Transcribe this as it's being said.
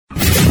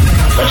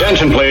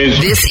Attention, please.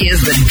 This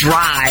is The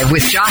Drive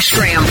with Josh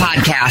Graham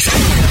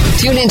podcast.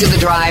 Tune into The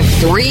Drive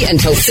 3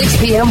 until 6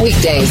 p.m.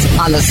 weekdays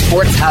on the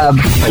Sports Hub.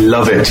 I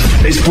love it.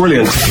 It's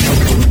brilliant.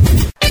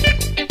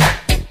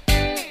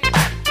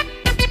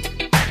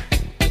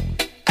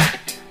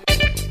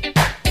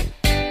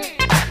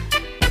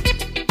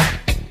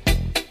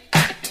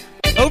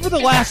 Over the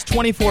last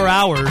 24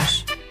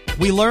 hours,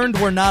 we learned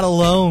we're not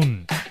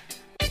alone.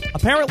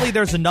 Apparently,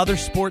 there's another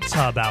sports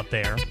hub out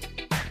there,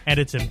 and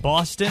it's in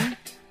Boston,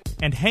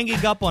 and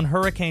hanging up on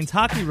Hurricanes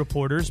hockey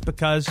reporters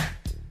because,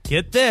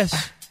 get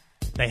this,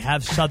 they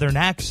have Southern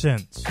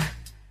accents.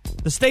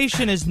 The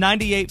station is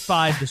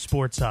 98.5 The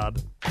Sports Hub.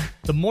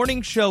 The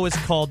morning show is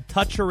called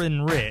Toucher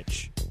and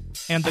Rich,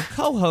 and the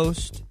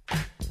co-host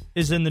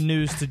is in the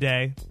news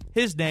today.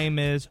 His name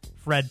is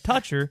Fred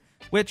Toucher,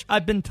 which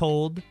I've been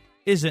told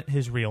isn't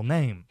his real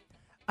name.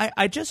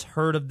 I just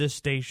heard of this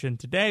station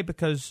today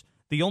because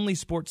the only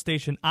sports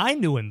station I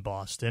knew in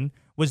Boston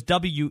was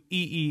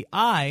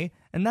WEEI,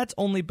 and that's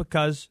only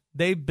because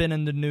they've been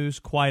in the news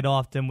quite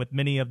often with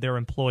many of their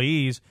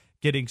employees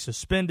getting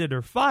suspended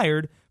or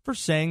fired for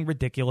saying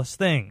ridiculous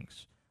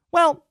things.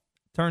 Well,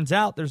 turns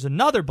out there's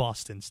another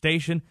Boston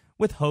station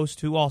with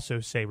hosts who also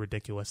say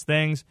ridiculous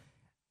things,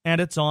 and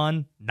it's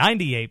on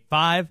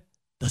 98.5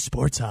 The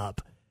Sports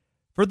Hub.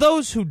 For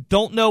those who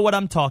don't know what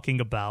I'm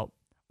talking about,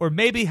 or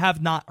maybe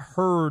have not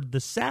heard the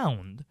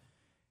sound,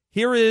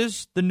 here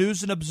is the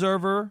News and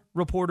Observer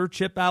reporter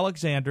Chip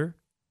Alexander,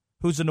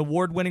 who's an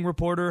award-winning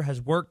reporter,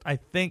 has worked, I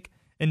think,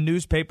 in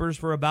newspapers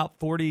for about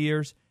 40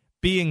 years,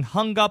 being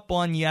hung up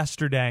on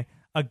yesterday.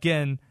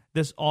 Again,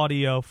 this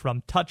audio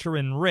from Toucher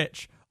and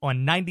Rich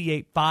on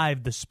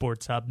 98.5 The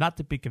Sports Hub, not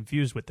to be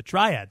confused with the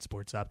Triad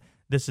Sports Hub.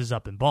 This is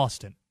up in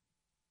Boston.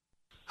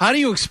 How do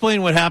you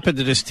explain what happened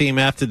to this team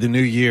after the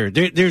new year?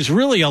 There's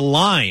really a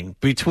line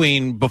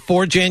between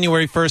before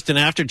January 1st and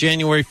after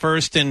January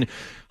 1st. And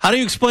how do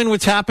you explain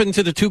what's happened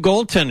to the two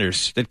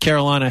goaltenders that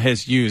Carolina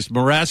has used?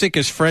 Mrazek,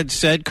 as Fred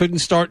said, couldn't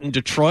start in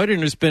Detroit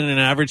and has been an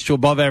average to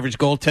above average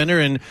goaltender.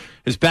 And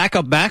his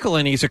backup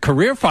McElhinney, he's a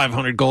career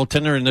 .500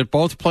 goaltender, and they're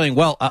both playing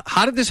well.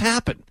 How did this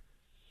happen?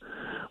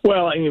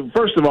 Well,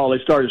 first of all, they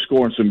started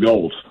scoring some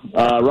goals.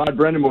 Rod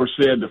Brindamore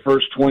said the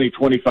first 20,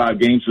 25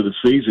 games of the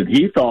season,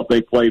 he thought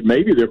they played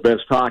maybe their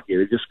best hockey.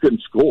 They just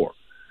couldn't score.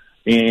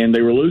 And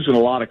they were losing a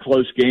lot of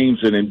close games,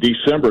 and in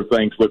December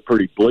things looked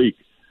pretty bleak.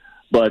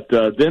 But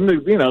then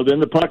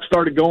the puck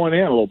started going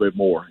in a little bit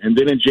more. And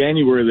then in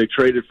January they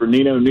traded for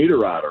Nino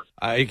Niederreiter.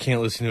 I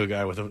can't listen to a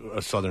guy with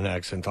a southern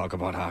accent talk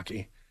about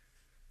hockey.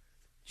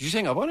 Did you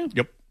hang up on him?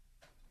 Yep.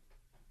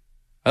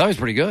 I thought he was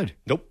pretty good.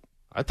 Nope.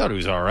 I thought he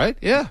was all right.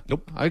 Yeah.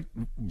 Nope.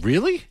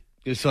 Really?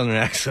 His southern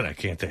accent, I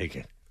can't take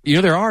it. You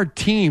know, there are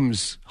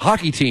teams,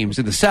 hockey teams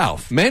in the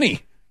South.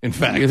 Many, in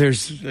fact.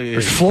 There's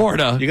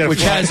Florida,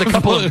 which has a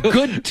couple of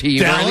good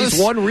teams, or at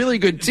least one really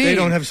good team. They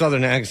don't have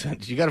southern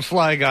accents. You got to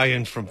fly a guy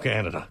in from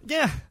Canada.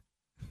 Yeah.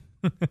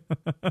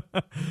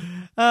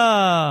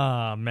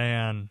 Ah,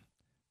 man.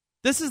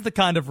 This is the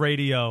kind of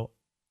radio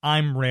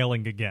I'm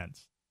railing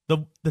against.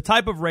 The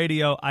type of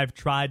radio I've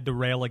tried to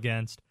rail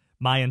against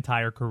my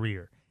entire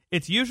career.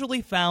 It's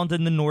usually found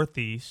in the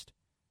Northeast.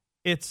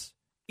 It's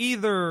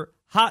either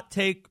hot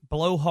take,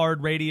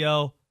 blowhard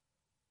radio,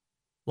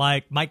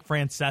 like Mike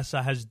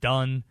Francesa has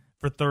done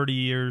for 30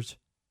 years.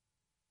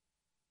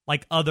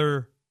 Like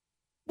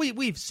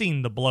we've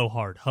seen the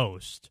blowhard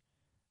host.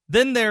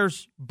 Then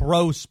there's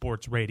bro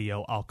sports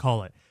radio, I'll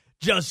call it.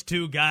 Just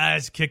two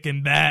guys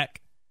kicking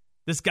back.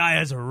 This guy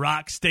has a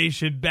rock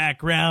station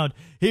background.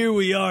 Here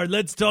we are.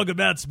 Let's talk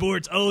about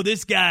sports. Oh,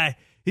 this guy,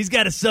 he's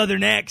got a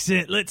southern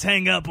accent. Let's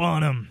hang up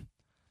on him.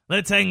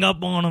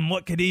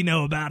 What could he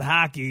know about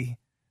hockey?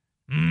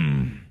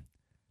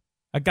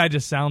 That guy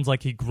just sounds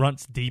like he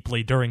grunts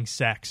deeply during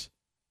sex.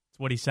 That's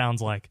what he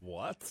sounds like.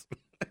 What?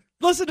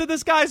 Listen to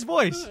this guy's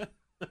voice.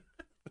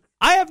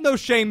 I have no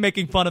shame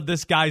making fun of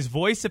this guy's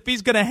voice. If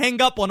he's going to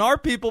hang up on our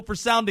people for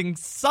sounding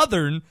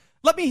southern,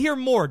 let me hear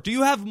more. Do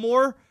you have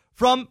more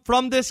from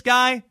this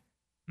guy?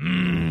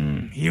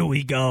 Here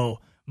we go.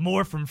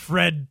 More from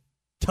Fred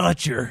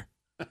Toucher.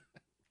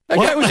 That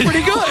guy was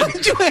pretty good. Why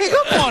did you hang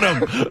up on him?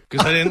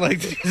 Because I didn't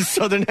like his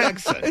southern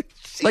accent.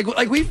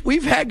 Like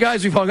we've had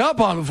guys we've hung up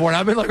on before, and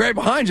I've been like right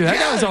behind you. That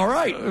guy was all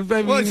right.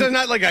 Well, it's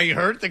not like I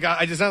hurt the guy.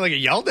 I just not like I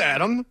yelled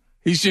at him.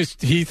 He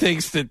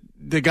thinks that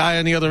the guy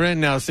on the other end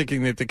now is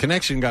thinking that the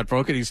connection got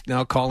broken. He's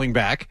now calling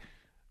back.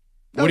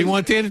 What do you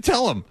want Dan to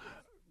tell him?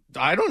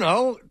 I don't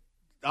know.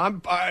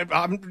 I'm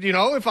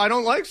if I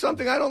don't like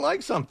something, I don't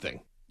like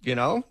something. You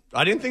know,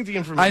 I didn't think the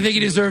information. I think he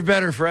deserved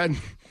better, Fred.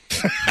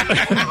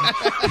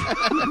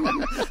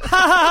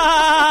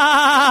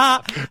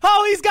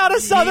 Oh, he's got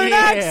a southern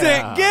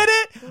accent. Get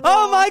it?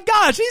 Oh, my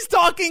gosh. He's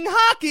talking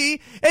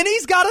hockey, and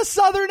he's got a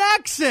southern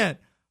accent.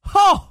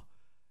 Oh.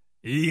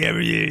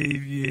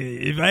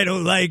 If I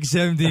don't like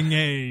something,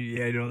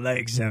 I don't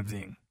like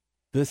something.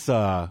 This,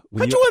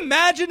 Could you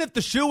imagine if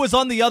the shoe was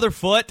on the other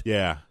foot?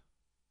 Yeah.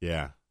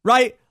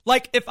 Right?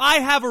 Like, if I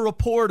have a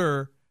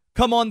reporter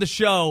come on the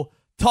show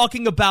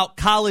talking about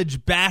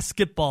college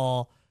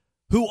basketball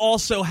who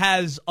also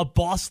has a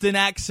Boston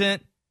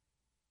accent.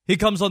 He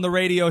comes on the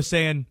radio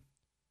saying,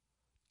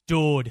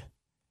 dude,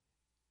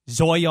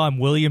 Zion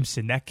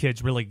Williamson, that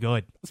kid's really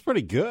good. That's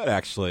pretty good,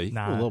 actually.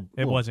 Nah,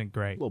 it wasn't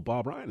great. A little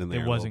Bob Ryan in there.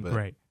 It wasn't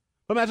great.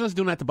 But imagine us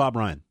doing that to Bob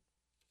Ryan.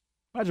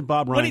 Imagine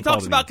Bob Ryan. When he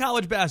talks about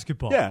college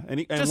basketball. Yeah.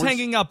 And just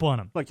hanging up on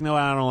him. Like,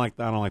 I don't like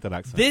that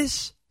accent.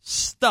 This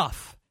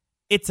stuff,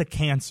 it's a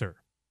cancer.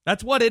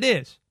 That's what it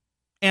is.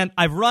 And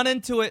I've run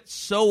into it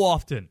so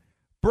often.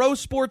 Bro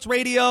sports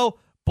radio,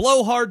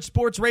 blowhard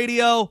sports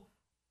radio.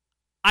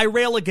 I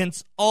rail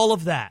against all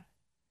of that.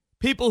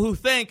 People who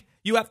think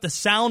you have to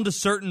sound a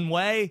certain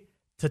way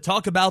to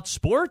talk about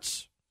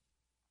sports.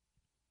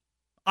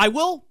 I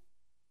will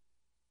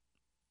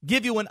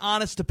give you an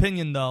honest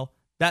opinion, though,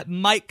 that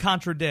might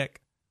contradict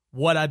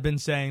what I've been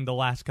saying the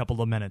last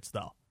couple of minutes,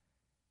 though.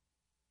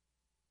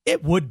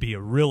 It would be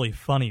a really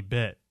funny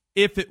bit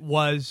if it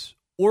was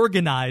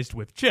organized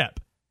with Chip.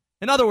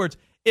 In other words,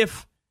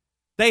 if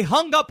they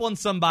hung up on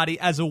somebody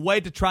as a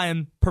way to try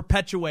and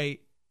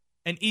perpetuate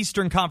an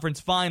Eastern Conference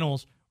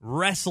Finals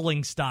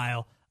wrestling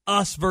style,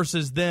 us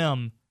versus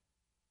them,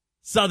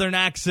 Southern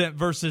accent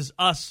versus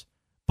us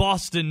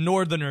Boston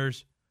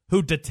Northerners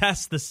who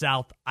detest the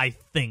South, I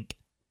think.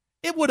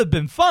 It would have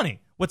been funny.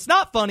 What's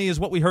not funny is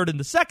what we heard in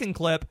the second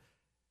clip,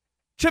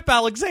 Chip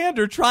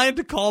Alexander trying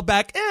to call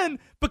back in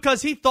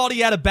because he thought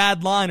he had a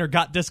bad line or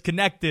got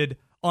disconnected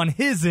on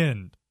his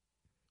end.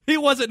 He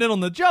wasn't in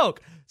on the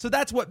joke. So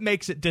that's what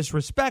makes it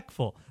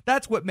disrespectful.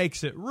 That's what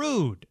makes it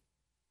rude.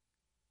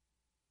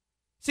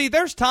 See,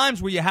 there's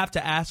times where you have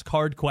to ask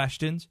hard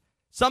questions.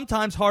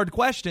 Sometimes hard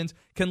questions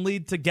can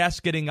lead to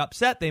guests getting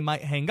upset. They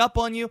might hang up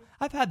on you.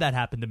 I've had that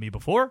happen to me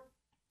before.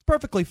 It's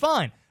perfectly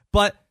fine.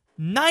 But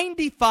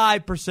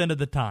 95% of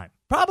the time,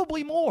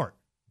 probably more,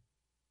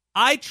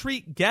 I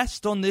treat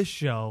guests on this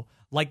show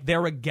like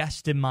they're a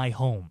guest in my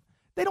home.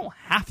 They don't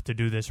have to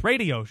do this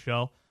radio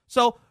show.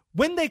 So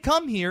when they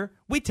come here,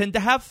 we tend to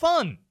have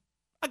fun.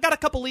 I got a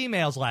couple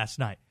emails last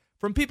night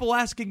from people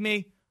asking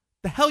me,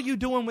 the hell you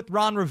doing with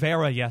Ron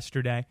Rivera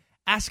yesterday?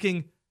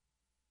 Asking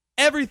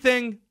him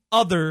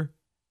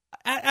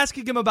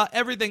about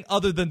everything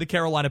other than the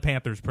Carolina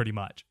Panthers, pretty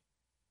much.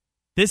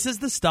 This is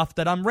the stuff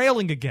that I'm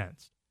railing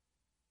against.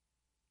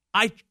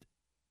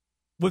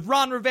 With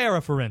Ron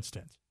Rivera, for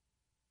instance,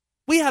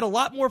 we had a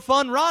lot more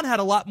fun. Ron had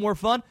a lot more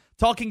fun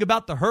talking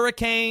about the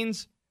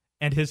Hurricanes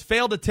and his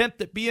failed attempt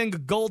at being a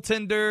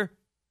goaltender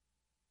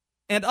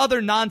and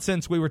other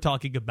nonsense we were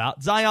talking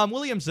about, Zion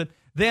Williamson,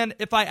 than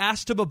if I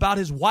asked him about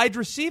his wide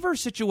receiver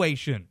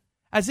situation,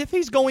 as if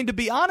he's going to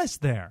be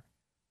honest there.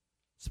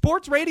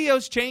 Sports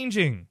radio's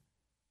changing.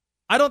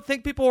 I don't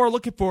think people are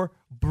looking for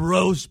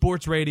bro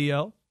sports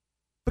radio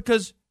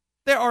because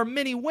there are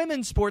many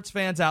women sports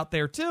fans out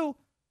there, too,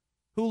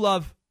 who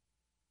love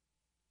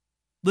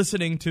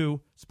listening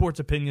to sports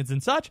opinions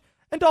and such,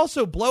 and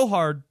also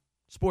blowhard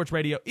sports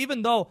radio,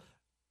 even though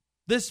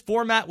this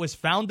format was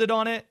founded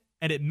on it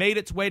and it made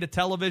its way to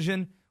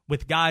television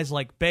with guys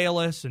like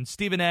Bayless and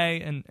Stephen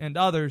A. and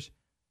others.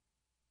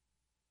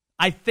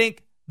 I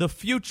think the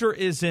future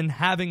is in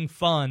having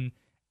fun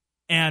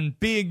and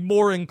being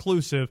more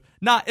inclusive,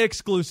 not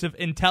exclusive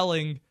in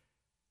telling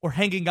or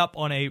hanging up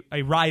on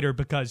a writer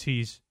because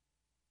he's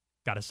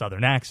got a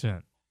Southern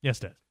accent. Yes,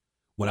 Des.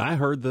 When I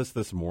heard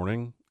this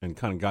morning and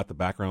kind of got the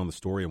background of the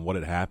story and what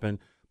had happened,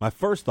 my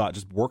first thought,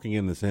 just working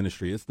in this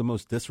industry, it's the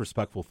most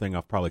disrespectful thing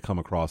I've probably come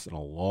across in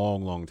a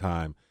long, long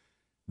time.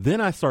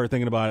 Then I started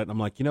thinking about it, and I'm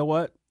like, you know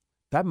what?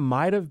 That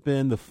might have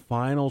been the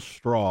final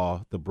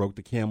straw that broke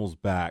the camel's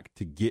back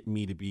to get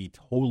me to be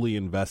totally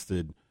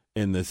invested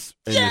in this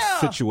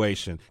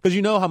situation. Because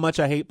you know how much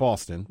I hate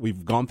Boston.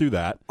 We've gone through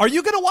that. Are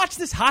you going to watch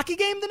this hockey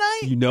game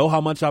tonight? You know how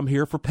much I'm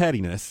here for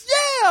pettiness.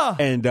 Yeah!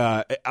 And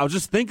I was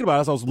just thinking about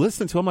it as I was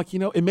listening to him. Like,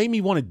 it made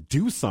me want to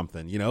do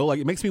something, Like,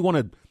 it makes me want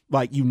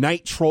to,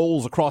 unite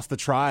trolls across the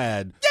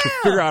triad to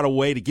figure out a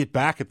way to get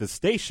back at the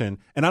station.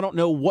 And I don't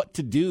know what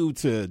to do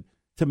to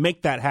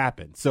make that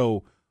happen.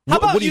 So how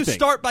about what do you think?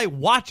 Start by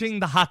watching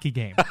the hockey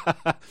game?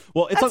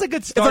 Well, that's a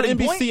good starting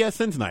point. point.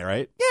 It's on NBCSN tonight,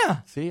 right? Yeah.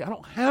 See, I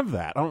don't have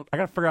that. I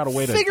got to figure out a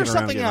way to figure get around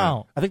something and get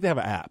out. I think they have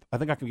an app. I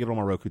think I can get it on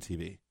my Roku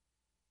TV.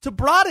 To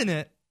broaden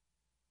it,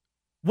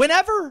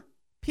 whenever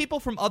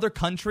people from other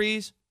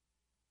countries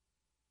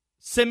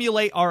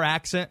simulate our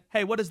accent,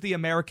 hey, what does the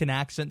American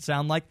accent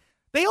sound like?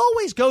 They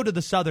always go to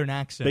the Southern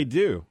accent. They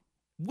do.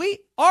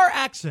 Our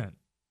accent,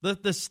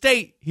 the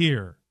state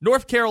here,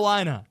 North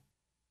Carolina,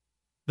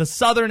 the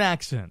Southern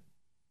accent.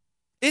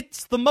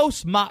 It's the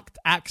most mocked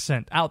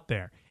accent out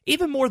there.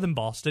 Even more than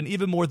Boston,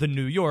 even more than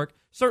New York,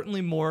 certainly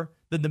more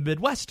than the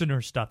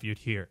Midwesterner stuff you'd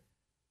hear.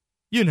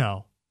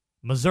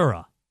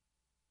 Missouri.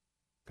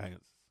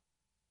 Kansas.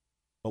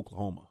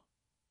 Oklahoma.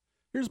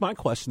 Here's my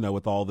question, though,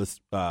 with all this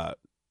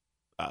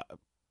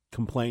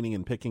complaining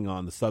and picking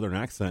on the Southern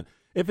accent.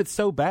 If it's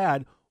so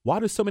bad, why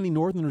do so many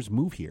Northerners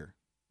move here?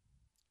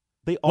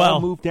 They all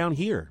move down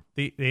here.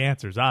 The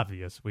answer's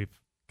obvious. We've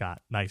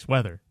got nice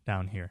weather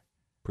down here.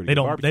 They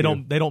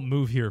don't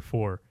move here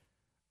for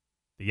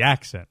the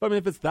accent. But I mean,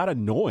 if it's that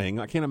annoying,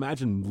 I can't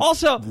imagine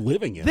also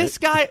living in this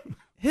it. guy.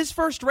 his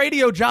first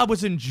radio job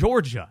was in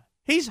Georgia.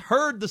 He's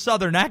heard the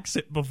Southern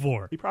accent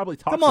before. He probably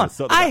talks. Come on,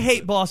 to I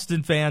hate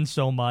Boston fans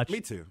so much. Me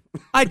too.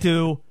 I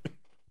do,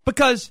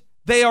 because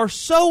they are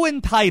so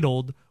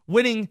entitled,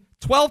 winning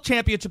 12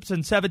 championships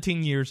in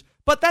 17 years.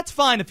 But that's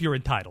fine if you're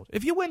entitled.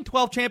 If you win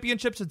 12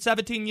 championships in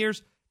 17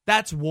 years,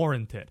 that's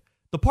warranted.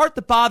 The part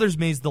that bothers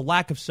me is the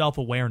lack of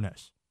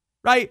self-awareness,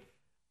 right?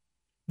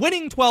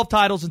 Winning 12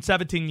 titles in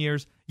 17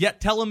 years,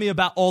 yet telling me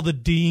about all the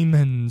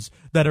demons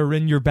that are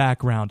in your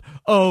background.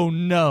 Oh,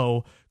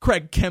 no,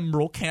 Craig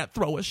Kimbrell can't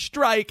throw a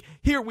strike.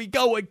 Here we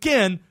go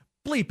again.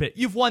 Bleep it.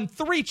 You've won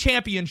 3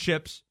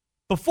 championships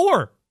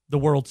before the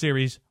World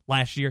Series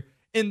last year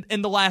in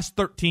the last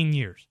 13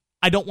 years.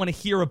 I don't want to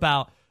hear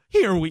about,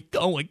 here we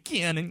go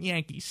again in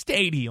Yankee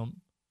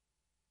Stadium.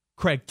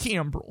 Craig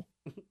Kimbrell.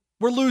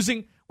 We're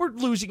losing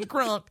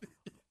Gronk.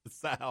 Is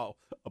that how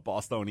a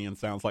Bostonian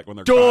sounds like when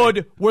they're Dude,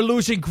 crying? we're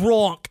losing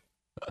Gronk.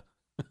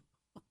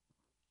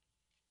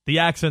 The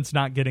accent's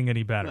not getting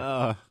any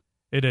better.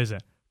 It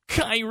isn't.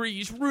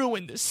 Kyrie's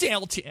ruined the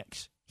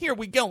Celtics. Here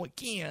we go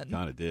again.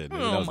 Kind of did.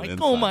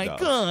 Oh my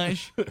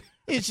gosh.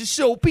 This is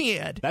so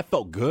bad. That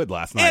felt good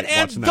last night.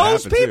 And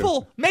those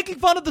people making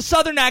fun of the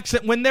Southern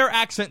accent when their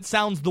accent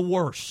sounds the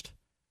worst.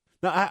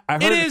 No, I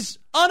heard it is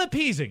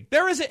unappeasing.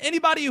 There isn't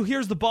anybody who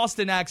hears the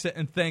Boston accent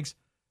and thinks,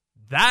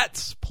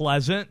 that's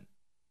pleasant.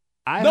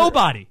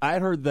 Nobody. I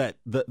had heard that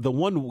the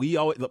one we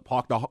always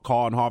park the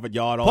car on Harvard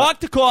Yard. Park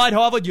the car at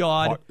Harvard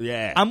Yard.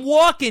 Yeah. I'm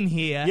walking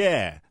here.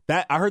 Yeah.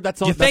 I heard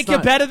that's all. You think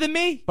you're better than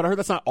me? But I heard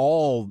that's not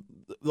all.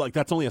 Like,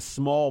 that's only a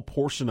small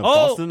portion of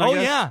Boston, I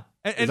guess?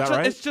 Yeah. Is that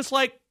right? It's just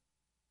like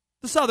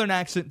the Southern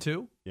accent,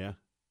 too. Yeah.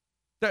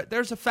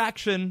 There's a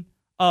faction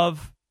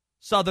of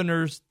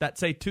Southerners that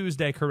say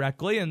Tuesday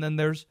correctly, and then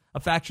there's a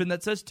faction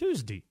that says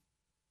Tuesday.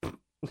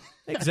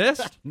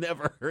 Exist.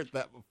 Never heard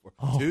that before.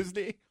 Oh.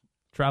 Tuesday?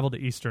 Travel to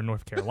Eastern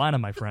North Carolina,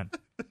 my friend.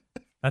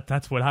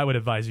 That's what I would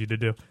advise you to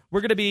do.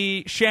 We're going to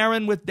be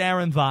sharing with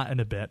Daron Vaught in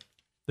a bit.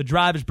 The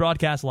Drive is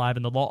broadcast live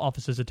in the law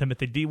offices of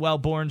Timothy D.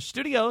 Wellborn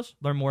Studios.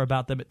 Learn more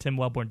about them at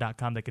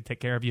timwellborn.com. They can take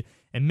care of you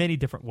in many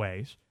different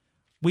ways.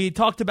 We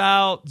talked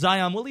about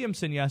Zion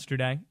Williamson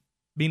yesterday.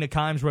 Mina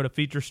Kimes wrote a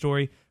feature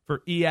story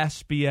for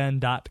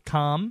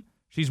ESPN.com.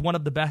 She's one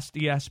of the best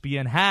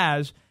ESPN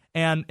has.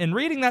 And in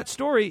reading that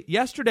story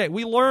yesterday,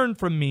 we learned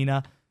from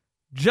Mina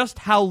just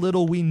how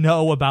little we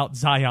know about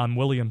Zion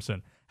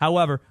Williamson.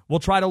 However, we'll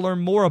try to learn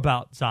more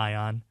about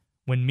Zion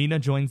when Mina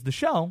joins the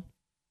show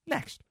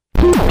next.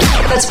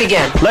 Let's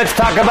begin. Let's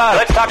talk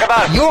about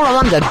it. You're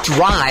on The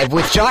Drive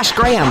with Josh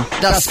Graham,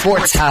 the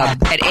Sports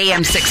Hub at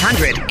AM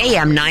 600,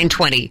 AM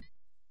 920.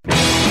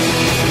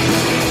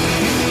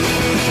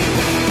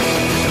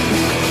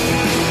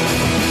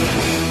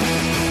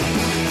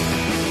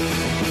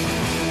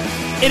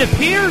 It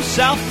appears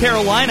South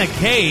Carolina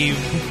caved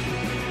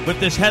with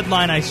this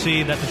headline I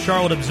see that the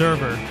Charlotte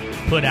Observer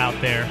put out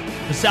there.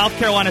 The South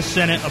Carolina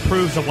Senate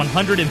approves a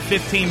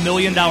 $115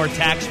 million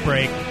tax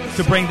break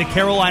to bring the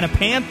Carolina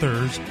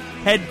Panthers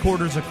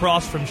headquarters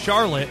across from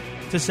Charlotte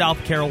to South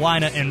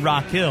Carolina in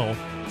Rock Hill.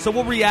 So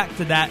we'll react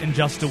to that in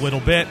just a little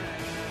bit.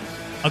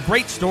 A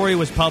great story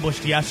was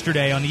published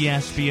yesterday on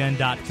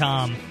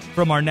ESPN.com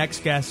from our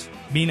next guest,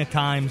 Mina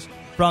Kimes,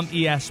 from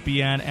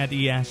ESPN at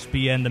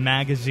ESPN, the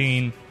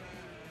magazine.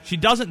 She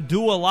doesn't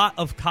do a lot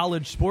of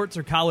college sports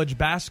or college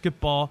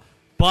basketball,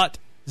 but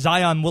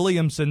Zion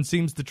Williamson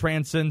seems to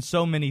transcend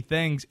so many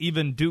things,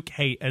 even Duke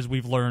hate, as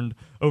we've learned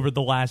over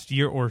the last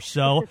year or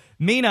so.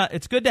 Mina,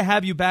 it's good to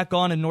have you back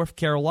on in North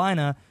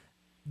Carolina.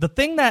 The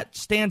thing that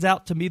stands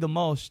out to me the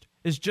most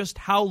is just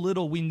how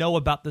little we know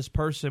about this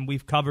person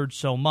we've covered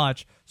so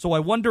much. So I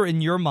wonder,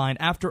 in your mind,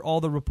 after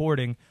all the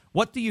reporting,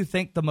 what do you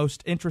think the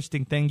most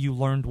interesting thing you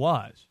learned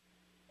was?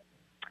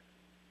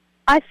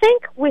 I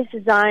think with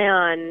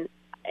Zion,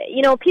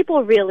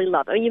 people really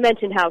love him. You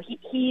mentioned how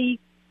he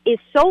is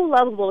so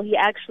lovable, he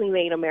actually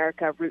made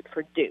America root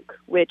for Duke,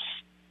 which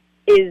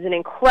is an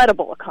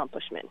incredible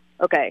accomplishment,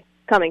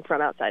 coming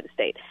from outside the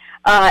state.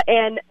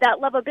 And that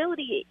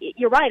lovability,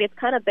 you're right, it's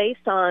kind of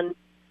based on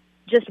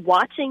just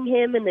watching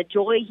him and the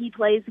joy he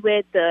plays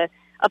with, the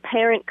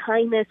apparent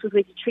kindness with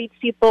which he treats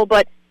people,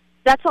 but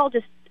that's all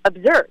just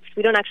observed.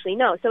 We don't actually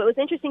know. So it was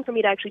interesting for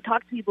me to actually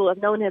talk to people who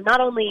have known him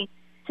not only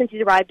since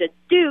he's arrived at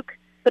Duke,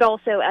 but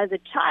also as a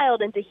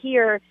child, and to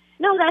hear,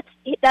 no,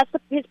 that's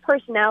his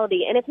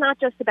personality. And it's not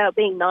just about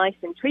being nice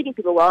and treating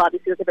people well.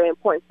 Obviously, those are very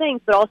important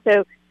things, but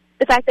also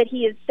the fact that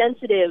he is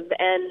sensitive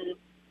and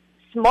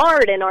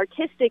smart and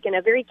artistic and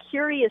a very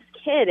curious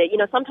kid.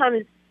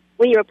 Sometimes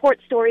when you report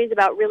stories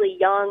about really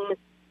young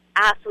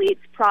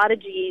athletes,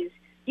 prodigies,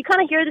 you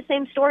kind of hear the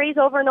same stories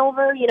over and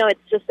over.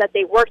 It's just that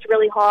they worked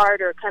really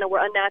hard or kind of were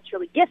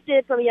unnaturally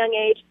gifted from a young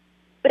age.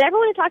 But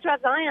everyone who talked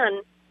about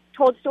Zion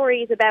told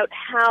stories about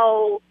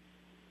how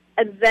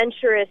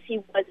adventurous he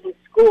was in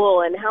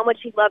school and how much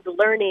he loved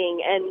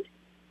learning, and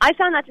I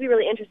found that to be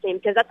really interesting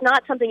because that's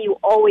not something you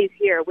always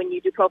hear when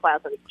you do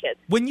profiles on these kids.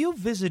 When you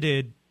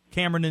visited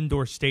Cameron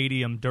Indoor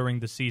Stadium during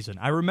the season,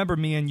 I remember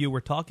me and you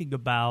were talking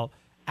about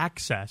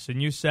access,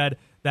 and you said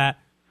that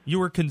you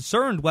were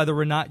concerned whether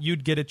or not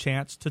you'd get a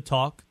chance to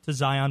talk to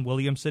Zion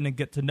Williamson and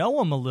get to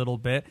know him a little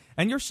bit.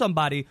 And you're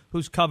somebody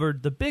who's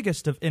covered the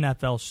biggest of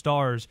NFL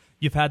stars.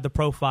 You've had the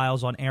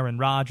profiles on Aaron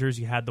Rodgers.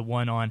 You had the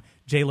one on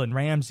Jalen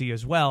Ramsey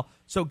as well.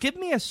 So give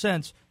me a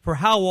sense for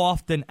how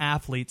often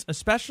athletes,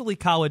 especially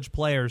college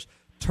players,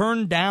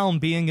 turn down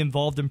being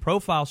involved in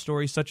profile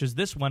stories such as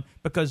this one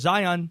because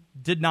Zion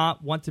did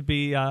not want to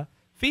be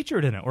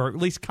featured in it, or at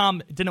least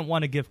didn't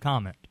want to give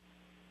comment.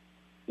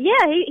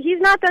 Yeah,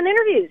 he's not done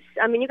interviews.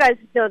 I mean, you guys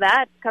know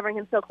that, covering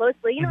him so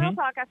closely. You know, he'll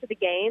talk after the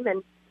game,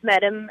 and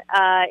met him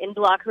in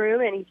the locker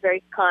room, and he's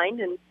very kind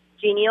and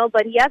genial,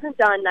 but he hasn't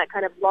done that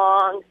kind of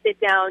long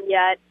sit-down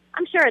yet.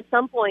 I'm sure at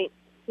some point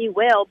he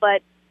will,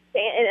 but,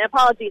 and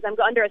apologies, I'm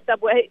under a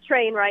subway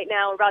train right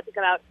now. We're about to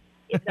come out,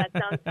 if that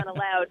sounds kind of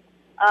loud.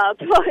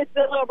 It's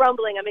a little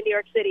rumbling. I'm in New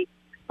York City.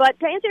 But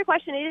to answer your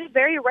question, it is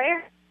very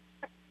rare.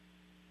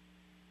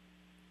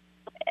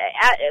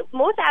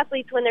 Most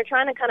athletes, when they're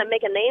trying to kind of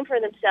make a name for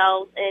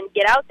themselves and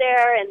get out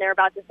there and they're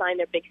about to sign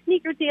their big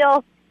sneaker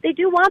deal, they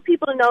do want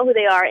people to know who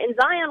they are. And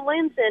Zion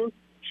Williamson,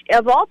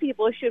 of all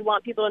people, should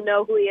want people to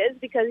know who he is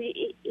because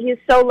he is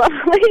so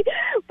lovely.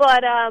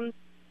 But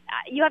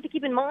you have to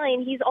keep in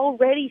mind, he's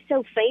already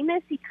so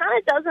famous, he kind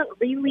of doesn't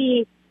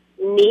really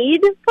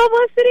need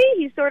publicity.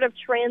 He's sort of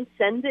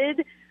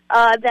transcended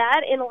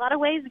that in a lot of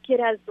ways. The kid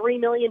has 3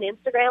 million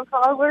Instagram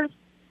followers.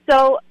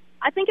 So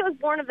I think it was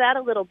born of that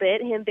a little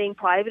bit, him being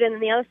private. And then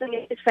the other thing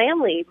is his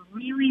family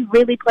really,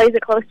 really plays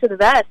it close to the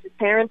vest. His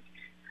parents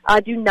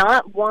do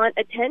not want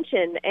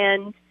attention.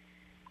 And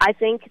I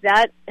think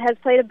that has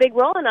played a big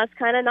role in us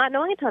kind of not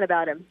knowing a ton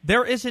about him.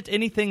 There isn't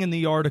anything in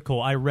the article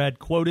I read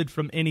quoted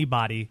from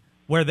anybody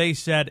where they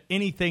said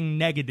anything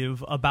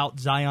negative about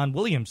Zion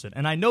Williamson.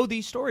 And I know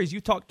these stories.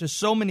 You talk to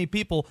so many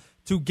people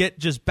to get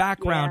just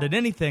background and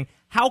anything.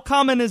 How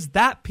common is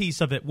that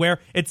piece of it where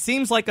it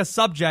seems like a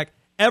subject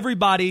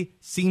everybody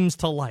seems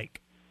to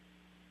like?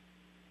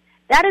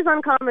 That is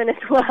uncommon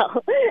as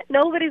well.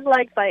 Nobody's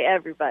liked by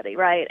everybody,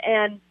 right?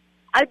 And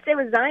I'd say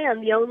with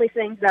Zion, the only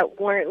things that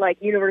weren't like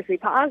universally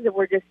positive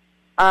were just,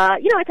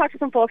 I talked to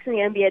some folks in the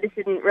NBA. This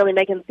didn't really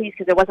make him the piece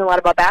because there wasn't a lot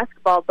about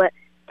basketball, but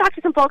talked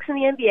to some folks in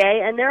the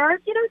NBA, and there are,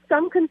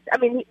 some,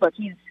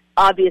 he's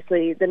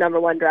obviously the number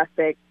one draft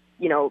pick,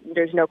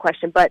 there's no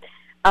question, but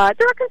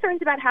there are concerns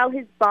about how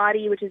his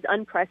body, which is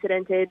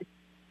unprecedented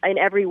in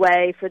every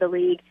way for the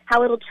league,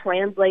 how it'll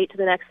translate to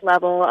the next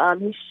level,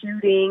 his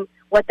shooting,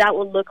 what that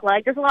will look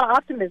like. There's a lot of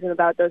optimism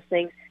about those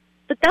things,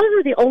 but those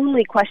are the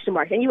only question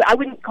marks, and I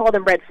wouldn't call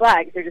them red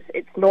flags.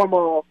 It's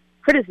normal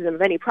criticism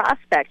of any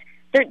prospect.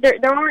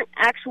 There aren't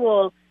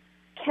actual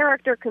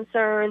character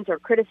concerns or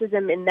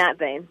criticism in that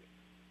vein.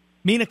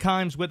 Mina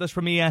Kimes with us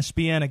from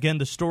ESPN. Again,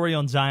 the story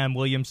on Zion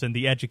Williamson,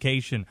 the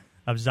education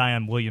of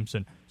Zion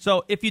Williamson.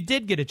 So if you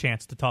did get a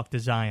chance to talk to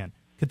Zion,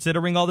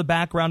 considering all the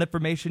background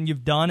information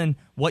you've done and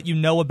what you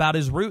know about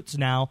his roots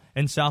now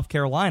in South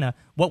Carolina,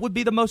 what would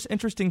be the most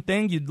interesting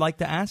thing you'd like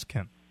to ask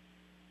him?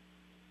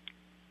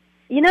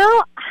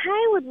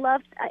 I would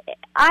love to,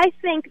 I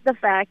think the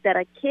fact that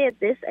a kid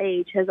this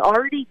age has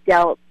already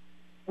dealt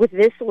with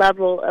this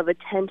level of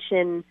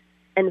attention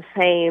and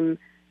fame,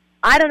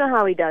 I don't know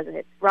how he does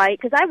it, right?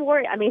 Because I've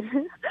worried. I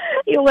mean,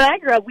 when I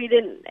grew up,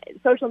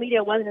 social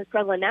media wasn't as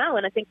prevalent now,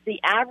 and I think the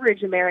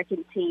average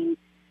American teen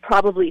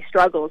probably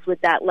struggles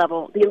with that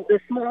level. The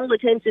small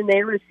attention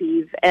they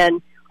receive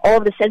and all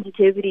of the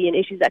sensitivity and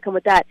issues that come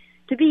with that.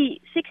 To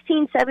be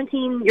 16,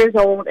 17 years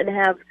old and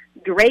have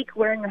Drake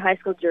wearing a high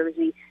school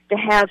jersey, to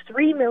have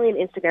 3 million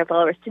Instagram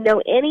followers, to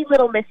know any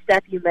little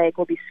misstep you make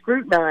will be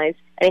scrutinized,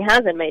 and he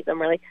hasn't made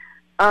them really.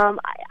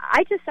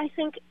 I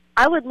think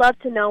I would love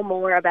to know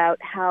more about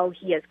how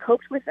he has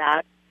coped with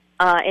that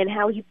and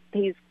how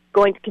he's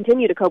going to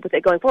continue to cope with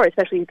it going forward,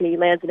 especially if he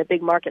lands in a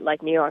big market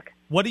like New York.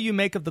 What do you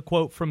make of the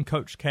quote from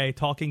Coach K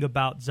talking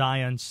about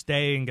Zion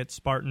staying at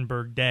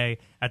Spartanburg Day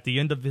at the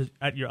end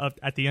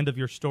of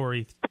your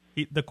story?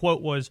 The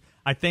quote was,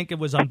 "I think it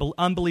was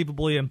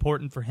unbelievably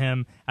important for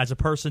him as a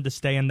person to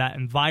stay in that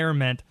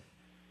environment,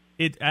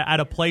 at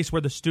a place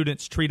where the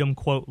students treat him,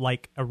 quote,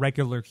 like a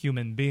regular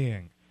human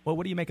being." Well,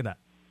 what do you make of that?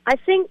 I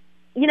think,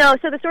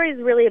 so the story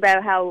is really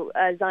about how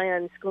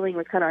Zion's schooling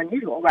was kind of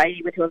unusual, right?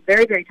 He went to a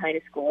very, very tiny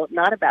school,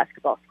 not a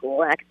basketball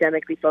school, an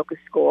academically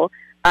focused school.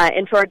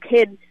 And for a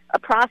kid, a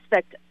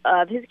prospect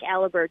of his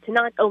caliber, to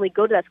not only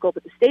go to that school,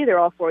 but to stay there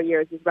all 4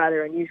 years is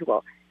rather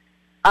unusual.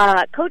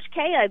 Coach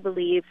K, I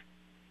believe,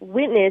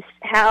 witnessed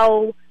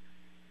how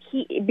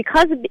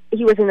because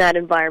he was in that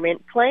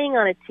environment, playing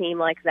on a team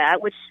like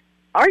that, which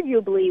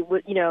arguably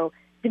would,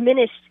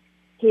 diminished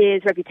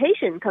his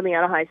reputation coming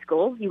out of high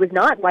school. He was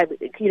not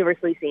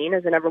universally seen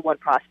as a number one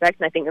prospect,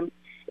 and I think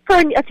for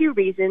a few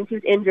reasons. He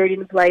was injured, he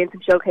didn't play in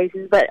some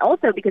showcases, but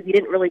also because he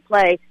didn't really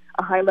play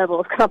a high level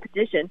of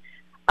competition.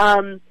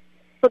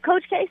 But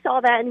Coach K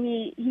saw that, and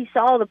he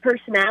saw the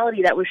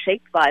personality that was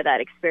shaped by that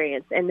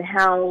experience, and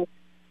how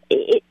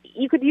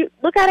you could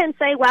look at it and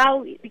say,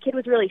 wow, the kid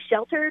was really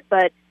sheltered,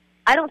 but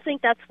I don't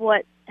think that's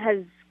what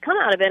has come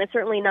out of it. And it's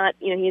certainly not,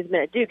 he has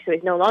been at Duke, so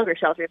he's no longer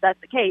sheltered, if that's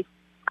the case.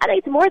 I think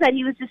it's more that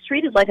he was just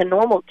treated like a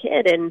normal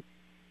kid, and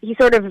he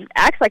sort of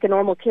acts like a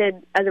normal kid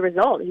as a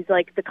result. He's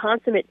like the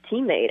consummate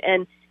teammate,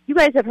 and you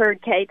guys have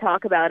heard Kay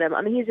talk about him.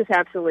 I mean, he's just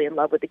absolutely in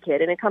love with the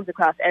kid, and it comes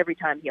across every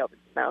time he opens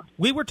his mouth.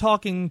 We were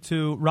talking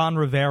to Ron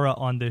Rivera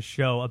on this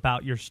show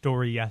about your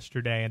story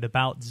yesterday and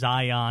about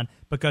Zion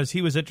because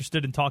he was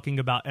interested in talking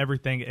about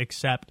everything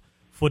except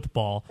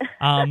football,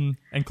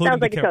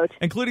 including,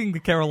 including the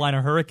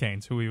Carolina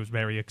Hurricanes, who he was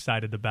very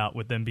excited about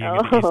with them being in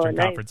the Eastern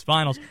Conference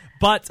Finals.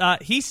 But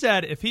he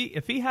said if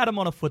he had him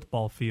on a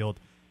football field,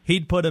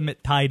 he'd put him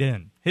at tight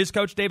end. His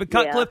coach, David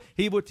Cutcliffe,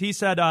 he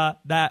said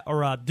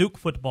Duke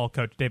football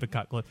coach, David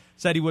Cutcliffe,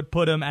 said he would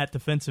put him at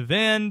defensive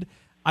end.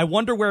 I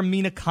wonder where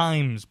Mina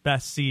Kimes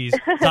best sees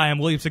Zion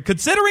Williamson,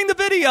 considering the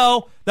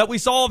video that we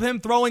saw of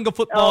him throwing a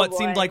football, it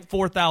seemed like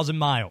 4,000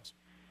 miles.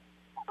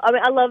 I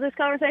mean, I love this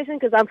conversation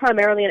because I'm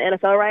primarily an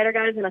NFL writer,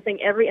 guys, and I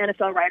think every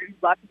NFL writer who's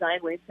watched Zion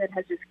Williamson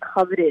has just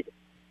coveted,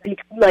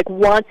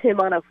 wants him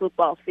on a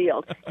football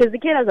field because the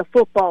kid has a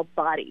football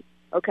body.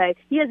 Okay,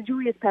 he has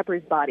Julius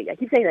Pepper's body. I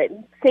keep saying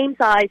that. Same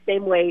size,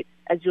 same weight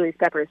as Julius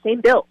Pepper, same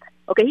build.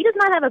 Okay, he does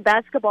not have a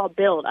basketball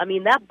build. I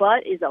mean, that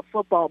butt is a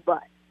football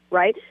butt,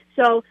 right?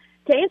 So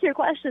to answer your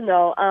question,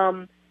 though,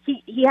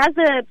 he has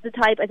the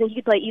type. I think he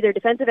could play either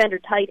defensive end or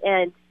tight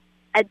end.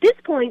 At this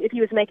point, if he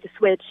was to make the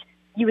switch,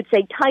 you would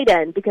say tight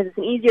end because it's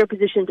an easier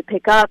position to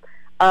pick up.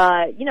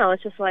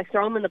 It's just like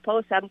throw him in the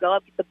post, have him go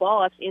up, get the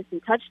ball, that's an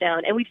instant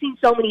touchdown. And we've seen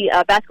so many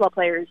basketball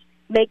players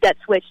make that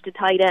switch to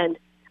tight end.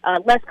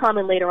 Less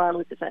common later on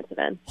with defensive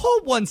end.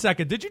 Hold 1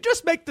 second. Did you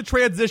just make the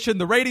transition,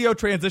 the radio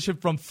transition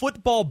from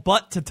football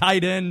butt to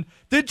tight end?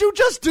 Did you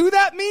just do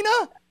that,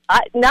 Mina?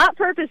 Not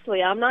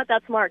purposely. I'm not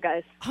that smart,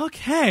 guys.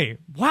 Okay.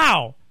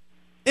 Wow.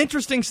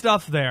 Interesting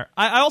stuff there.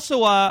 I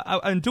also,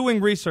 I'm doing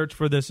research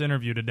for this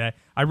interview today.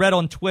 I read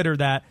on Twitter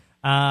that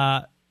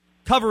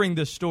covering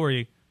this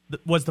story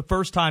was the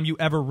first time you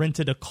ever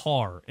rented a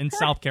car in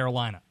South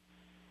Carolina.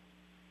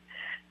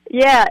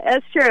 Yeah,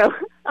 that's true.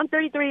 I'm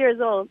 33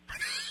 years old.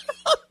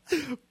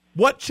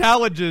 What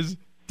challenges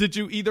did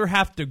you either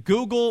have to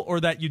Google or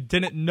that you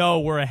didn't know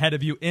were ahead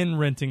of you in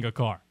renting a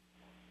car?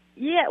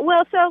 Yeah,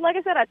 well, so like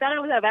I said, I thought I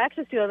would have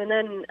access to them, and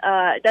then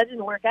that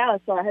didn't work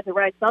out, so I had to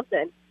write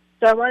something.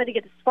 So I wanted to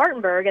get to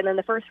Spartanburg, and then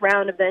the first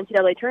round of the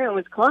NCAA tournament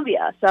was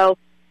Columbia. So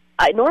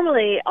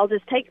I'll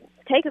just take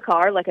a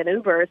car, like an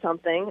Uber or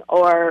something,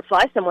 or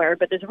fly somewhere,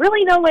 but there's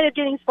really no way of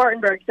getting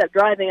Spartanburg except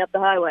driving up the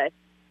highway.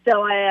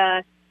 So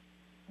I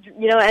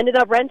ended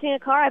up renting a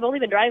car. I've only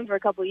been driving for a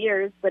couple of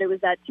years, but it was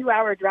that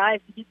 2-hour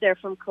drive to get there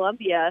from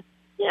Columbia.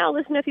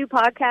 Listen to a few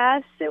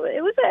podcasts. It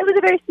was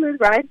a very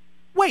smooth ride.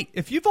 Wait,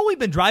 if you've only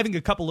been driving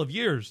a couple of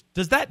years,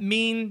 does that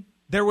mean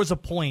there was a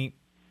point,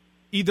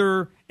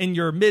 either in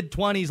your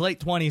mid-20s, late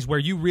 20s,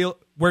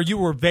 where you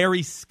were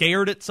very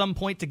scared at some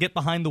point to get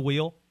behind the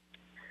wheel?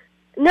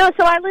 No,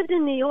 so I lived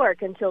in New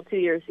York until 2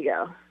 years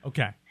ago.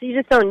 Okay. So you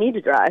just don't need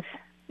to drive.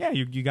 Yeah,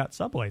 you got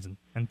subways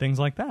and things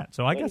like that.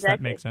 So I guess that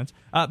makes sense.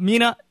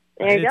 Mina,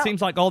 it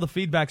seems like all the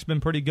feedback's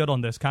been pretty good on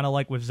this, kind of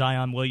like with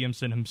Zion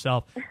Williamson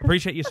himself.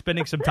 Appreciate you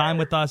spending some time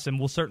with us, and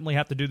we'll certainly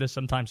have to do this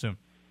sometime soon.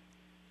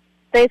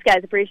 Thanks,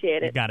 guys.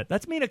 Appreciate it. You got it.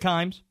 That's Mina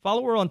Kimes.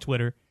 Follow her on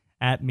Twitter,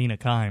 @Mina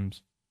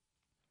Kimes.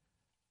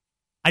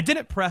 I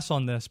didn't press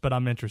on this, but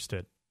I'm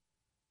interested.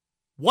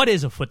 What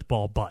is a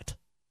football butt?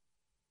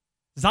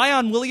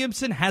 Zion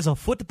Williamson has a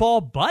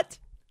football butt?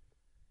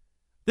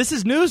 This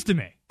is news to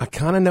me. I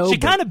kind of know. She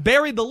kind of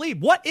buried the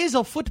lead. What is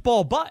a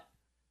football butt?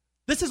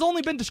 This has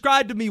only been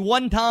described to me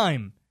one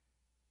time,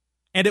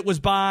 and it was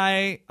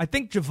by, I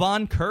think,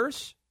 Javon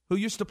Curse, who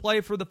used to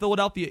play for the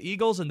Philadelphia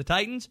Eagles and the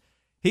Titans.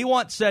 He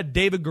once said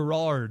David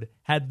Garrard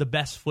had the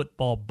best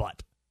football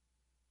butt.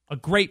 A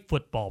great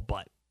football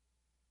butt.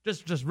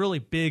 Just really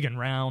big and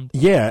round.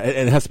 Yeah,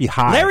 it has to be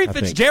high. Larry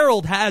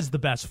Fitzgerald has the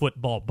best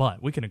football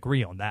butt. We can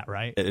agree on that,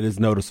 right? It is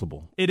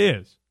noticeable. It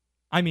is.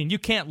 I mean, you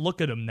can't look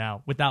at him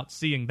now without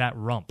seeing that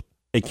rump.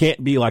 It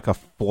can't be like a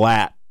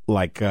flat,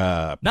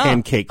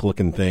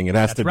 pancake-looking thing. It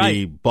has to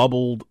be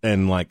bubbled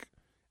and, I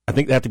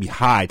think they have to be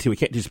high, too. It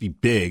can't just be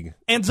big.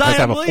 And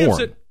Zion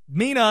Williamson,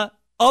 Mina,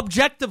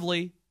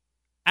 objectively,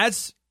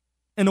 as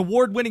an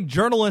award-winning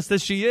journalist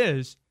as she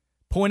is,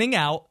 pointing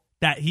out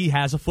that he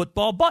has a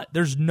football butt.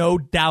 There's no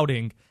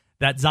doubting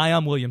that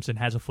Zion Williamson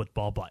has a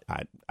football butt.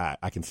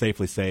 I can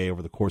safely say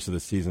over the course of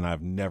this season,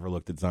 I've never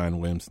looked at Zion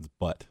Williamson's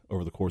butt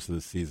over the course of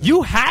this season.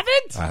 You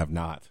haven't? I have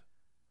not.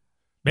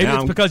 Maybe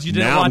it's because you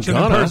didn't watch him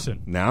in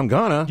person. Now I'm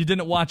gonna. You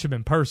didn't watch him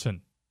in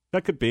person.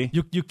 That could be.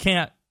 You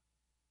can't.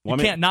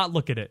 Can't not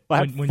look at it. I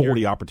had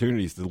 40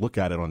 opportunities to look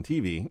at it on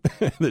TV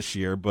this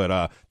year,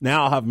 but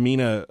now I'll have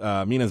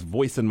Mina's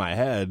voice in my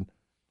head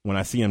when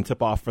I see him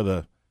tip off for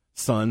the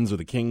Suns or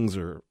the Kings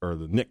or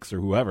the Knicks or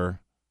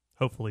whoever.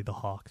 Hopefully the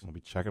Hawks. I'll be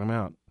checking them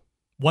out.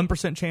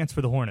 1% chance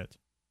for the Hornets.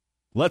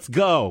 Let's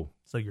go.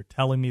 So you're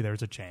telling me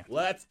there's a chance.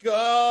 Let's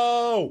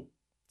go.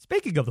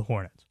 Speaking of the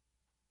Hornets,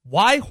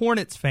 why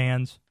Hornets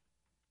fans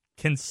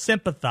can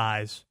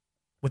sympathize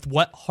with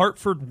what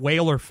Hartford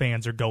Whaler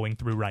fans are going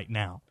through right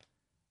now.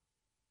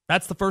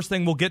 That's the first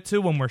thing we'll get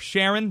to when we're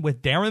sharing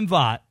with Darren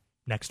Vaught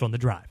next on The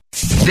Drive.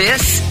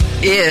 This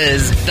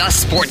is the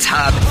Sports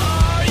Hub.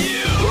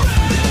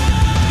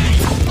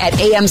 At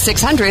AM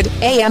 600,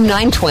 AM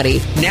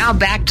 920. Now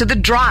back to The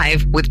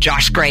Drive with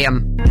Josh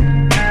Graham.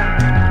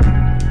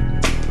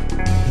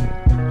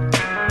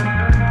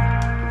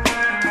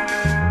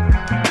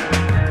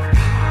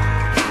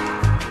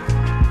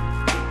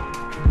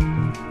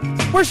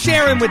 We're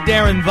sharing with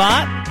Daron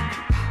Vaught,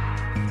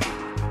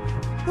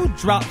 who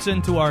drops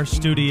into our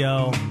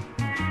studio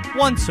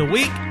once a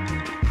week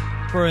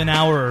for an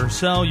hour or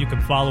so. You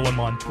can follow him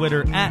on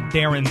Twitter at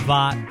Daron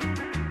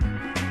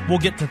Vaught. We'll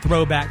get to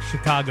throwback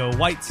Chicago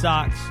White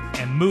Sox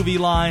and movie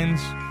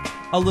lines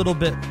a little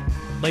bit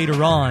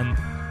later on.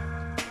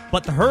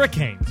 But the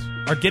Hurricanes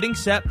are getting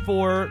set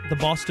for the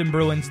Boston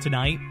Bruins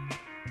tonight.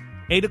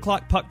 8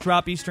 o'clock puck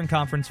drop, Eastern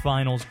Conference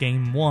Finals,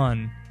 Game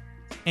 1.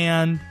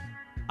 And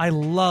I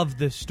love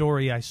this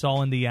story I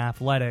saw in The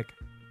Athletic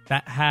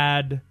that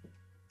had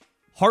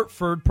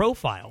Hartford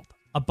profiled.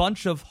 A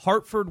bunch of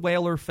Hartford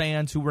Whaler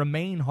fans who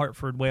remain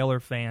Hartford Whaler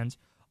fans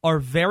are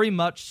very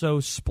much so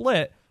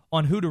split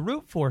on who to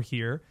root for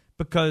here,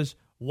 because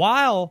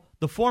while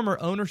the former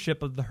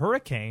ownership of the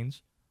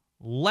Hurricanes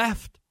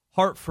left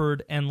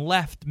Hartford and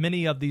left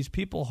many of these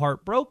people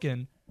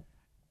heartbroken,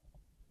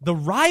 the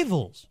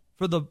rivals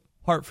for the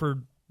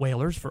Hartford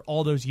Whalers for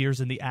all those years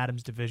in the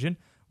Adams division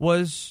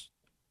was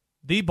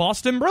the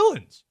Boston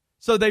Bruins.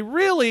 So they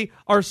really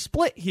are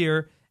split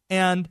here,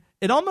 and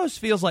it almost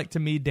feels like to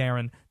me,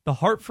 Daron, the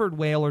Hartford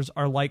Whalers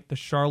are like the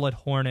Charlotte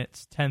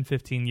Hornets 10,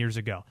 15 years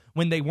ago.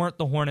 When they weren't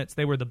the Hornets,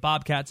 they were the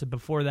Bobcats, and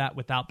before that,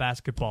 without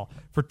basketball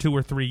for 2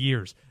 or 3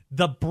 years.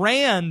 The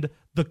brand,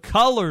 the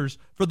colors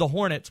for the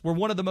Hornets were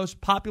one of the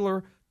most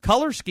popular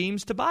color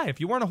schemes to buy.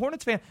 If you weren't a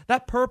Hornets fan,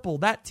 that purple,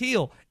 that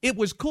teal, it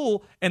was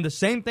cool. And the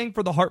same thing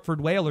for the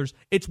Hartford Whalers.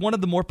 It's one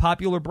of the more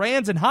popular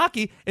brands in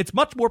hockey. It's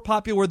much more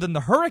popular than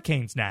the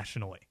Hurricanes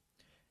nationally.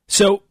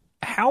 So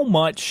how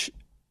much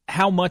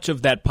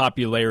of that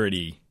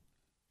popularity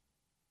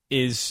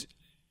is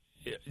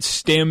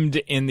stemmed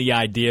in the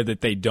idea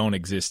that they don't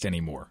exist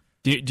anymore?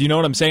 Do you know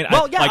what I'm saying?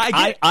 Well,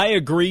 yeah, I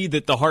agree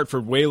that the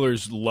Hartford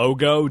Whalers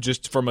logo,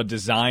 just from a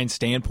design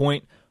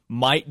standpoint,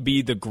 might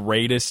be the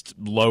greatest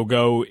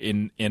logo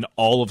in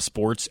all of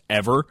sports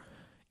ever.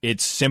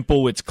 It's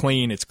simple, it's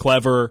clean, it's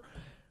clever.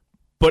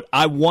 But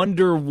I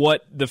wonder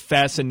what the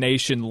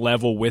fascination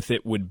level with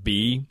it would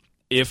be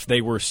if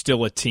they were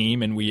still a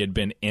team and we had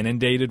been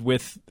inundated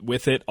with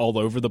it all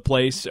over the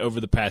place over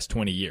the past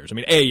 20 years. I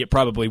mean, it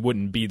probably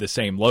wouldn't be the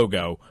same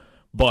logo,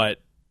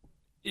 but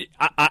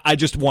I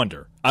just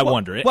wonder. I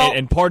wonder.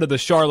 And part of the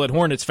Charlotte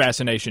Hornets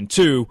fascination,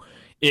 too,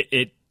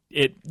 it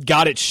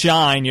got its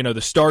shine, the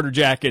starter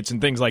jackets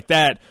and things like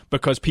that,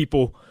 because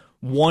people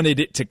wanted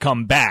it to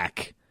come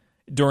back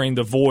during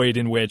the void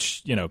in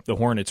which, the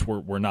Hornets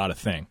were not a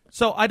thing.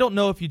 So I don't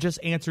know if you just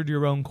answered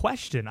your own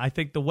question. I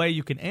think the way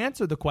you can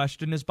answer the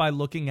question is by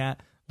looking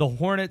at the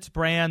Hornets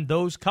brand,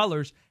 those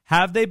colors.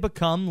 Have they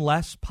become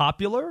less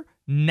popular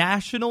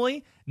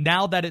nationally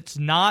now that it's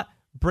not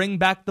Bring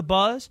Back the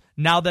Buzz,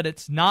 now that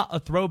it's not a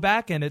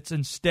throwback and it's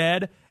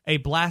instead a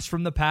blast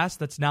from the past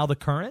that's now the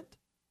current?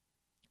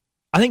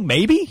 I think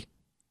maybe,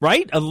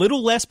 right? A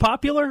little less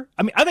popular.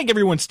 I mean, I think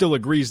everyone still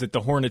agrees that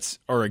the Hornets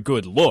are a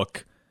good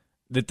look,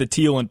 that the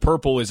teal and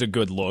purple is a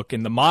good look,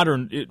 and the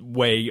modern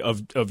way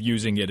of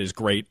using it is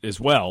great as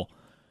well.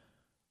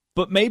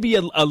 But maybe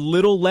a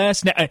little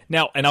less.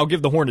 Now, and I'll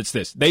give the Hornets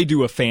this. They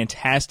do a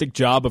fantastic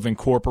job of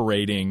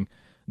incorporating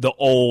the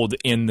old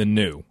in the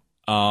new,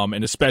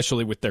 and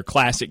especially with their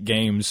classic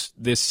games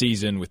this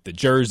season with the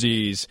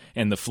jerseys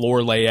and the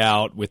floor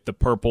layout with the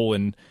purple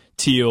and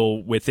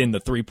teal within the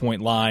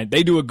three-point line.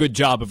 They do a good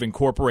job of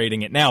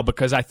incorporating it now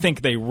because I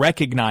think they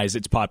recognize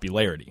its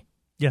popularity.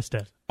 Yes,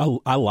 Des.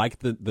 I like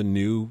the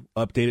new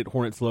updated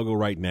Hornets logo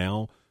right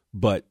now,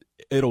 but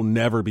it'll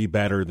never be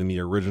better than the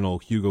original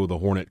Hugo the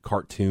Hornet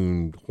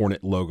cartoon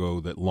Hornet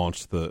logo that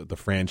launched the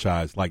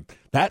franchise. Like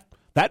that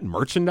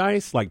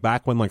merchandise, like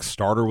back when like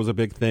Starter was a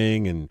big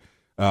thing, and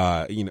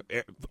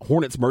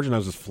Hornets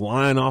merchandise was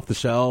flying off the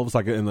shelves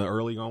like in the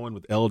early going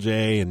with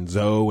LJ and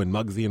Zoe and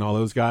Muggsy and all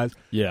those guys.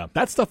 Yeah,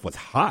 that stuff was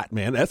hot,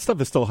 man. That stuff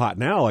is still hot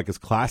now. Like it's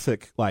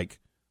classic, like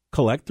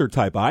collector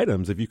type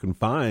items if you can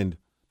find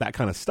that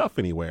kind of stuff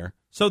anywhere.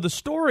 So the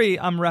story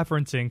I'm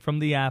referencing from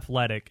The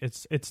Athletic,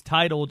 it's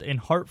titled, "And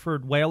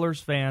Hartford Whalers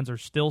fans are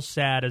still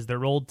sad as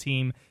their old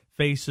team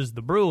faces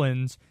the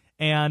Bruins,"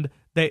 and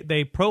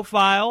they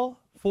profile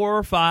 4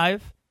 or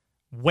 5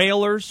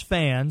 Whalers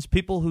fans,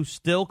 people who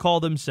still call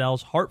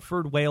themselves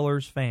Hartford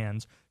Whalers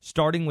fans,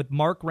 starting with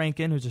Mark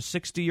Rankin, who's a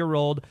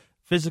 60-year-old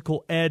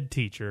physical ed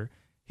teacher.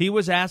 He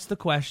was asked the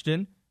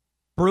question,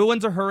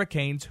 Bruins or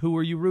Hurricanes, who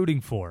are you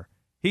rooting for?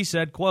 He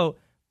said, quote,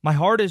 "My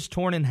heart is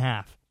torn in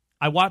half.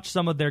 I watch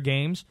some of their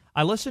games.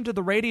 I listen to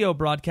the radio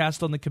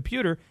broadcast on the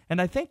computer,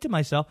 and I think to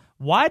myself,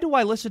 why do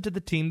I listen to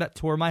the team that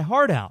tore my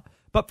heart out?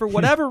 But for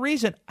whatever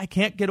reason, I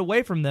can't get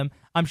away from them.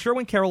 I'm sure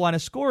when Carolina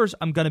scores,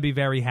 I'm going to be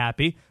very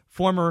happy."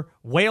 Former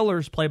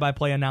Whalers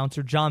play-by-play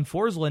announcer John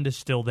Forsland is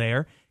still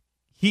there.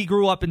 He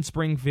grew up in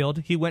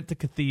Springfield. He went to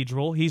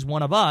Cathedral. He's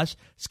one of us.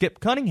 Skip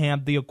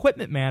Cunningham, the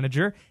equipment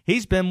manager,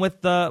 he's been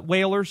with the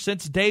Whalers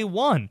since day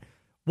one.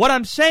 What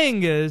I'm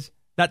saying is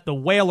that the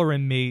Whaler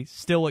in me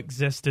still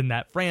exists in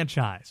that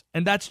franchise.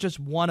 And that's just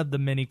one of the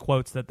many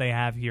quotes that they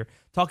have here,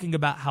 talking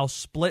about how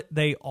split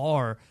they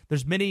are.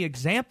 There's many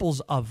examples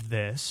of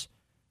this.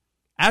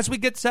 As we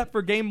get set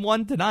for Game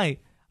 1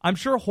 tonight, I'm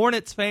sure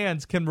Hornets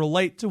fans can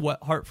relate to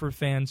what Hartford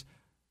fans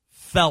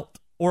felt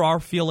or are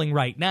feeling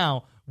right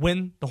now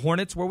when the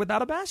Hornets were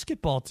without a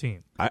basketball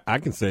team. I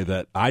can say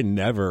that I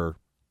never,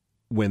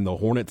 when the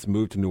Hornets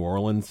moved to New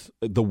Orleans,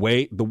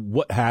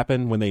 what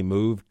happened when they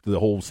moved, the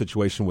whole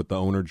situation with the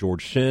owner,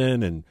 George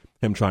Shin, and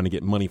him trying to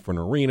get money for an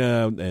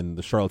arena, and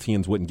the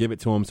Charlotteans wouldn't give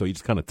it to him, so he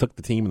just kind of took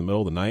the team in the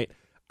middle of the night.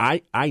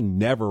 I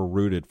never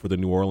rooted for the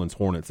New Orleans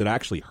Hornets. It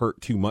actually hurt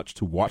too much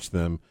to watch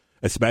them,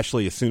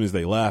 especially as soon as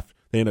they left.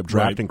 They ended up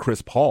drafting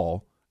Chris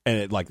Paul,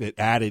 and it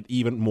added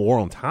even more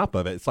on top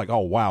of it. It's like, oh,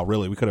 wow,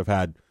 really? We could have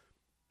had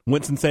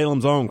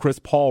Winston-Salem's own Chris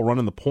Paul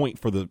running the point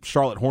for the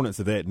Charlotte Hornets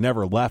if they had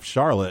never left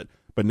Charlotte.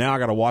 But now I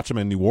got to watch them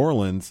in New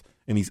Orleans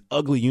in these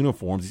ugly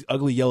uniforms, these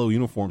ugly yellow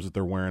uniforms that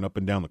they're wearing up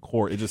and down the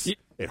court.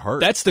 It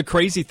hurts. That's the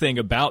crazy thing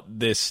about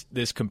this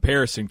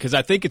comparison, because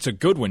I think it's a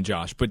good one,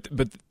 Josh. But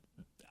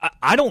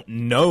I don't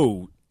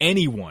know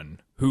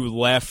anyone who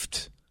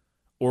left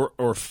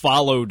or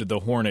followed the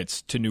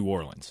Hornets to New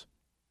Orleans,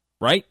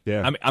 right?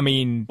 Yeah. I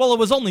mean, well, it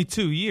was only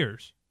 2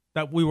 years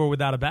that we were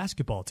without a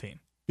basketball team.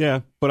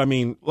 Yeah, but I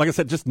mean, like I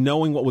said, just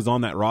knowing what was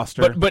on that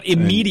roster. But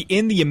in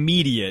the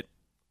immediate,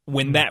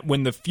 when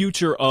the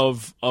future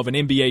of an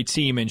NBA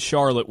team in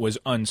Charlotte was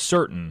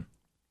uncertain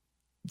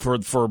for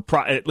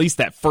at least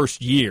that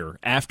first year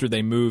after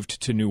they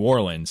moved to New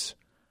Orleans,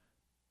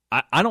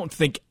 I don't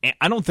think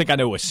I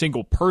know a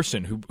single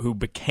person who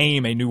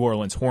became a New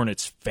Orleans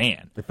Hornets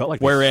fan. It felt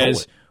like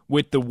whereas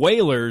with the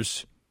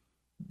Whalers,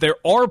 there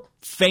are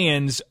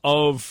fans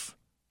of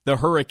the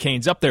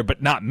Hurricanes up there,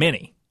 but not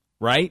many,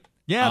 right?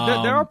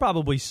 Yeah, there are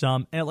probably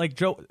some. And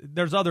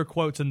there's other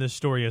quotes in this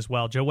story as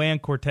well. Joanne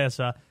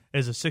Cortesa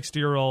is a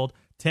 60-year-old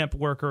temp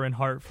worker in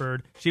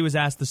Hartford. She was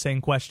asked the same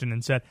question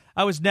and said,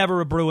 I was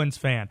never a Bruins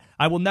fan.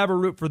 I will never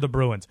root for the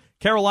Bruins.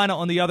 Carolina,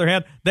 on the other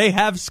hand, they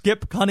have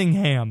Skip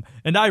Cunningham,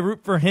 and I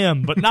root for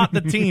him, but not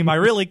the team. I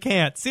really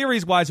can't.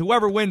 Series-wise,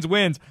 whoever wins,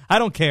 wins. I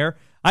don't care.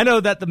 I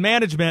know that the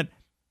management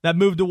that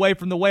moved away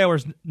from the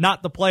Whalers,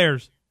 not the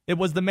players. It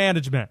was the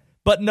management.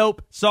 But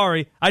nope,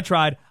 sorry, I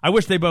tried. I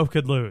wish they both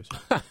could lose.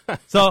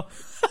 So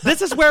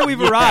this is where we've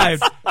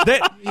arrived.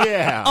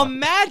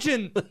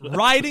 Imagine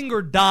riding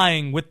or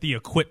dying with the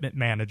equipment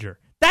manager.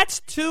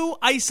 That's two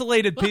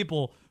isolated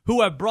people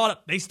who have brought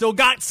up, they still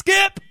got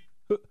Skip.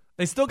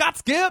 They still got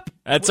Skip.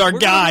 That's our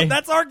guy.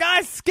 That's our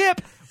guy, Skip.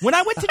 When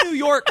I went to New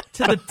York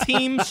to the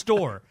team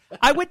store,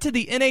 I went to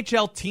the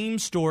NHL team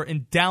store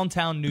in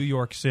downtown New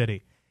York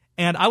City,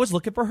 and I was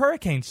looking for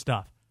Hurricane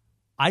stuff.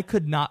 I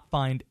could not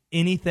find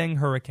anything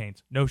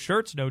Hurricanes. No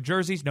shirts, no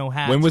jerseys, no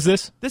hats. When was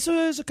this? This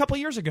was a couple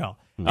years ago.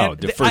 Oh,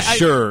 for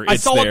sure I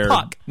it's saw there. A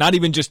puck. Not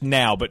even just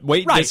now, but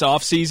wait this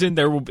offseason,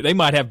 they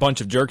might have a bunch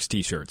of Jerks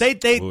t-shirts.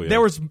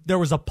 There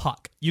was a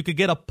puck. You could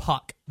get a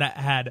puck that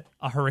had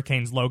a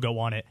Hurricanes logo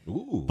on it.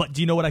 Ooh. But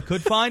do you know what I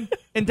could find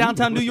in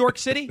downtown New York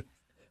City?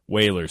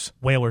 Whalers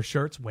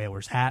shirts,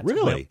 Whalers hats.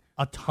 Really?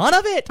 A ton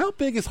of it. How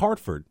big is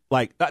Hartford?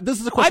 This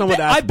is a question I would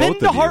ask I've been both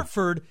to of you.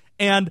 Hartford,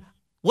 and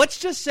let's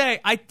just say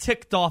I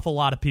ticked off a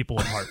lot of people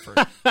in Hartford.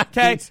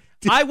 Okay?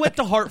 I went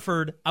to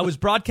Hartford. I was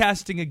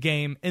broadcasting a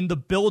game in the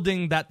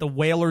building that the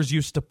Whalers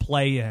used to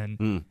play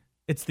in.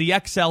 It's the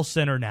XL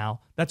Center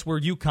now. That's where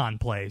UConn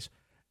plays.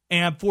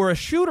 And for a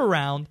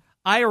shoot-around,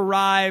 I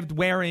arrived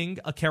wearing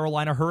a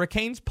Carolina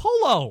Hurricanes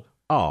polo.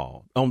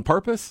 Oh, on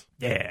purpose?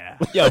 Yeah.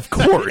 Yeah, of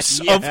course.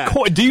 Of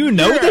course. Do you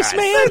know this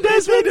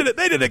man?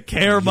 They didn't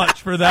care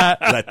much for that.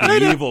 Let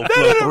the evil They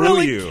flow didn't through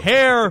really you.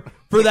 care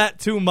for that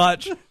too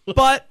much.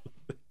 But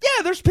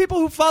yeah, there's people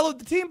who followed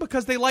the team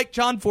because they like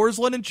John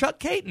Forsland and Chuck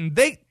Caton.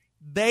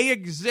 They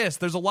exist.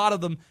 There's a lot of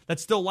them that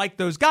still like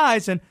those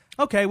guys. And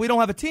okay, we don't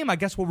have a team. I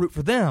guess we'll root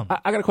for them.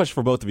 I got a question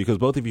for both of you because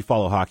both of you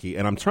follow hockey,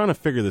 and I'm trying to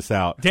figure this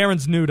out.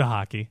 Daron's new to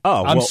hocky.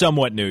 Oh, I'm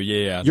somewhat new.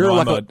 Yeah. You're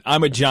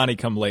I'm a Johnny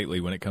come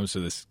lately when it comes to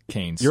this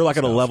Canes. You're like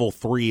stuff. at a level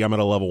 3. I'm at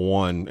a level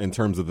 1 in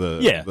terms of the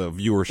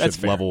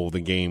viewership level of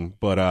the game.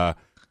 But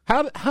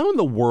how in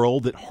the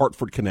world did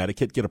Hartford,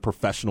 Connecticut get a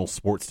professional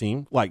sports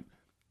team? Like,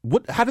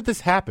 how did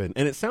this happen?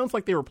 And it sounds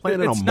like they were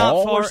playing in a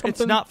mall or something. It's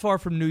not far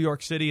from New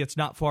York City. It's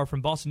not far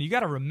from Boston. You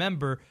got to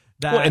remember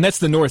that. Well, and that's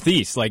the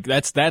Northeast. Like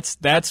that's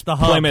the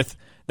Plymouth.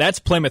 That's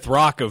Plymouth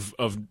Rock of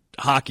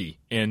hockey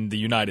in the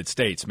United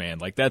States, man.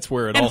 Like that's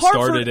where it all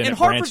started, and it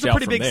Hartford's branched a out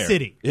pretty from big there.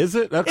 city. Is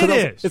it? It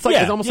is. It's like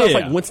it almost sounds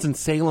like yeah.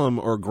 Winston-Salem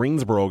or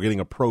Greensboro getting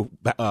a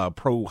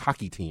pro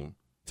hockey team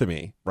to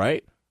me,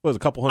 right? What was it,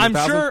 a couple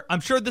 100,000?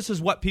 I'm sure this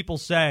is what people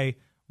say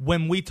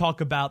when we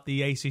talk about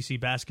the ACC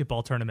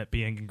basketball tournament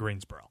being in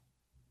Greensboro.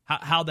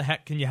 How the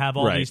heck can you have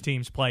all these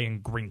teams play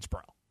in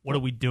Greensboro? What are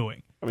we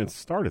doing? I mean, it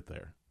started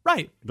there.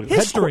 Right. The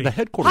History. the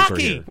headquarters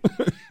hockey.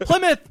 are here.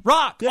 Plymouth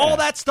Rock, all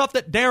that stuff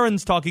that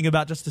Daron's talking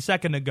about just a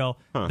second ago,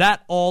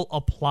 that all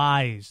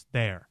applies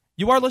there.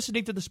 You are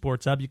listening to the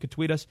Sports Hub. You can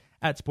tweet us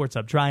at Sports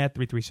Hub. Try at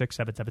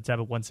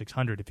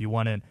 336-777-1600 if you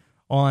want in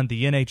on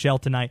the NHL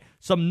tonight.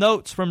 Some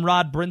notes from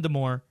Rod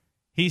Brindamore.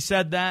 He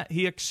said that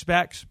he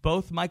expects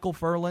both Michael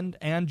Furland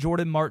and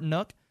Jordan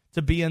Martinook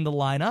to be in the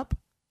lineup.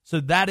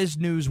 So that is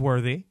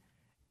newsworthy.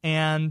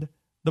 And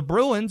the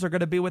Bruins are going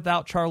to be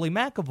without Charlie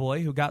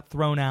McAvoy, who got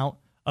thrown out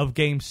of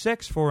Game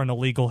 6 for an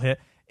illegal hit.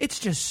 It's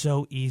just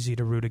so easy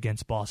to root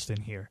against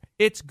Boston here.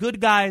 It's good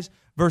guys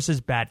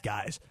versus bad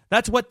guys.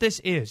 That's what this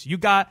is. You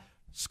got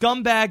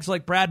scumbags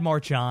like Brad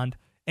Marchand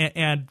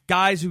and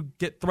guys who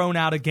get thrown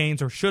out of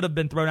games or should have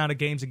been thrown out of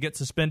games and get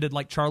suspended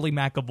like Charlie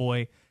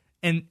McAvoy.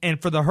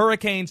 And for the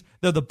Hurricanes,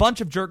 they're the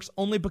bunch of jerks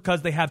only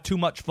because they have too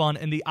much fun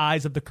in the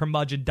eyes of the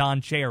curmudgeon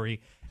Don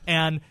Cherry.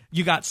 And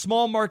you got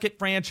small market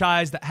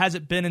franchise that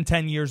hasn't been in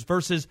 10 years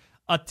versus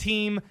a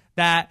team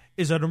that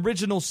is an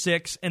original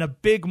six in a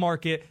big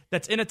market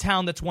that's in a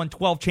town that's won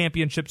 12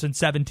 championships in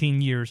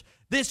 17 years.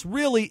 This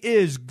really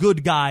is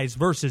good guys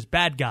versus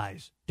bad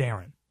guys,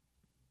 Daron.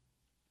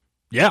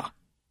 Yeah.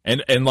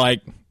 And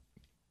like,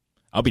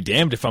 I'll be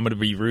damned if I'm going to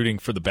be rooting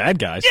for the bad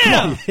guys. Yeah.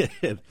 Come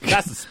on.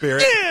 That's the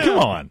spirit. Yeah. Come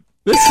on.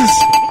 This is...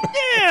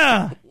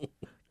 Yeah.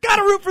 Got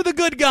to root for the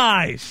good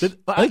guys.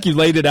 I think you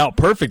laid it out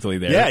perfectly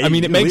there. Yeah, I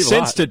mean, it makes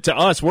sense to to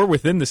us. We're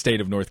within the state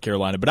of North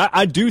Carolina. But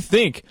I do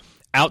think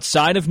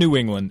outside of New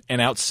England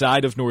and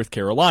outside of North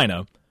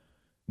Carolina,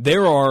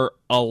 there are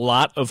a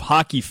lot of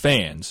hockey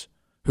fans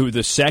who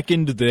the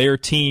second their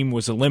team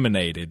was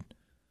eliminated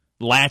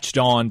latched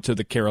on to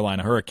the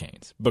Carolina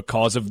Hurricanes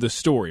because of the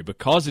story,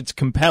 because it's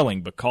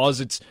compelling,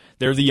 because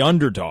they're the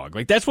underdog.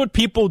 Like, that's what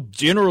people,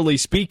 generally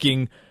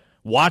speaking,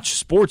 watch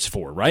sports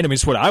for, right? I mean,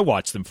 it's what I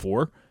watch them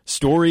for.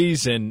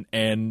 Stories and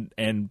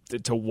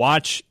to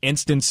watch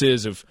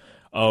instances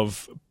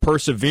of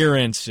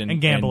perseverance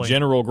and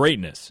general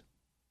greatness.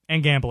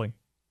 And gambling.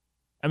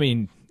 I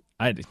mean,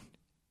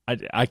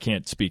 I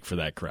can't speak for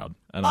that crowd.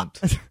 I don't.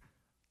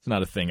 It's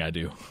not a thing I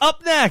do.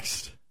 Up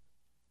next,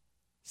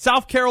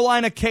 South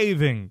Carolina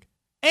caving,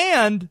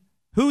 and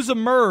who's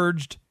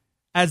emerged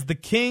as the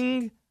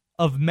king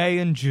of May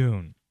and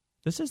June.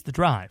 This is The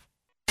Drive.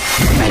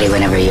 Ready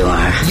whenever you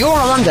are. You're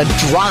on The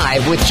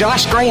Drive with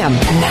Josh Graham.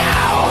 And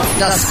now,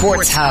 the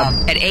Sports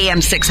Hub at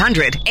AM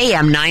 600,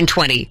 AM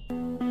 920.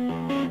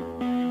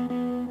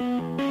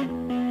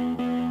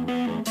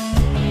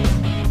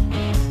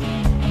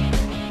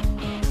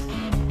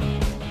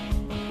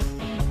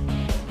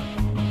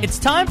 It's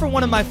time for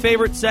one of my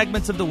favorite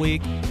segments of the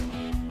week.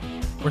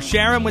 We're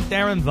sharing with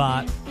Daron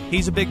Vaught.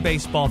 He's a big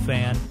baseball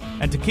fan.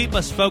 And to keep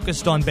us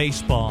focused on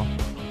baseball,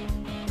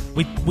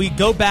 we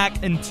go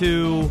back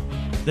into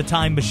the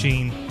time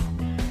machine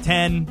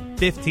 10,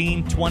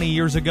 15, 20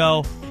 years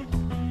ago,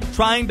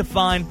 trying to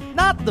find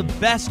not the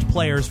best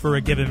players for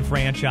a given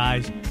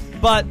franchise,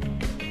 but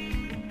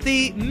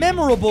the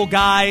memorable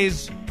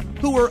guys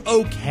who were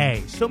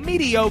okay. So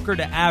mediocre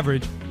to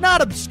average,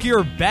 not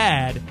obscure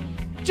bad,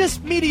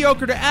 just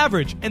mediocre to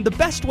average. And the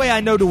best way I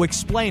know to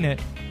explain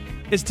it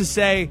is to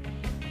say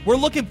we're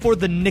looking for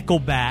the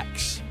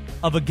Nickelbacks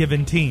of a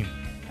given team.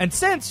 And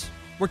since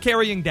we're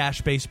carrying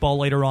Dash Baseball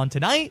later on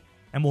tonight,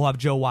 and we'll have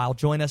Joe Weil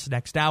join us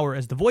next hour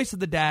as the voice of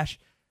the Dash,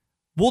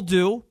 we'll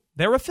do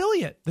their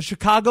affiliate, the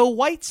Chicago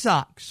White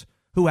Sox,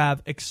 who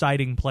have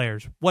exciting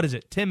players. What is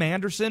it? Tim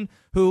Anderson,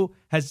 who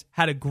has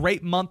had a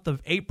great month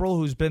of April,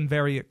 who's been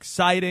very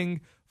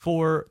exciting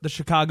for the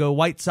Chicago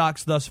White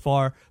Sox thus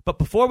far. But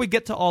before we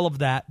get to all of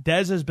that,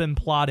 Dez has been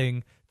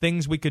plotting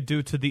things we could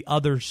do to the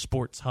other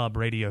Sports Hub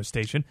radio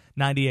station,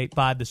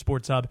 98.5, the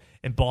Sports Hub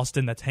in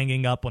Boston, that's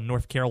hanging up on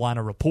North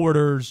Carolina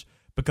reporters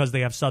because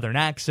they have Southern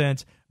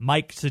accents.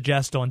 Mike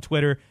suggests on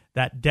Twitter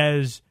that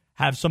Dez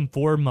have some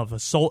form of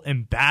assault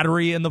and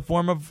battery in the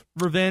form of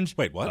revenge.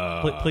 Wait,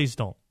 what? Please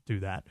don't do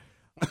that.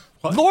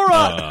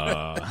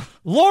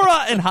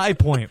 Laura in High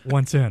Point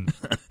wants in.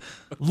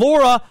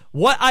 Laura,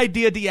 what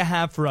idea do you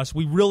have for us?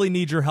 We really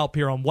need your help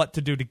here on what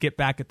to do to get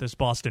back at this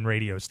Boston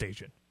radio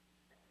station.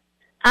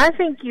 I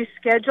think you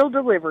schedule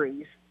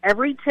deliveries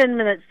every 10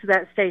 minutes to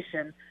that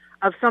station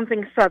of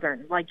something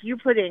Southern. Like you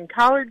put in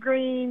collard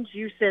greens,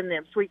 you send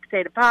them sweet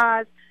potato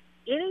pies,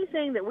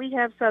 anything that we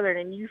have Southern,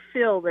 and you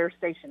fill their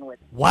station with.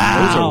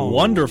 Wow. Those are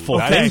wonderful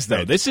things,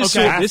 though. This is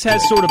this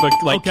has sort of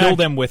a kill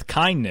them with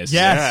kindness.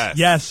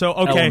 Yes. So,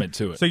 element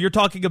to it. So you're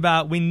talking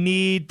about we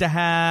need to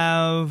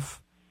have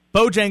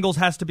Bojangles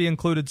has to be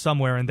included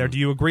somewhere in there. Do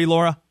you agree,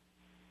 Laura?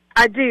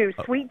 I do.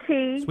 Sweet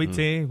tea. Sweet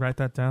tea. Write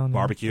that down.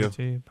 Barbecue.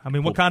 Tea. I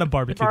mean, what kind of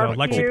barbecue, though?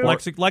 Barbecue.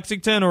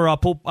 Lexington or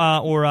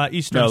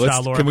Eastern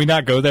style, Laura? Can we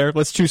not go there?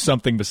 Let's choose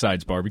something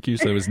besides barbecue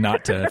so as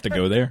not to have to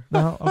go there.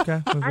 No,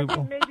 okay.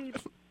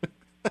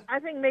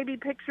 I think maybe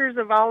pictures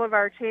of all of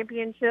our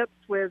championships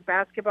with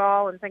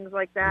basketball and things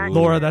like that.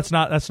 Laura, that's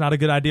not a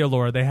good idea,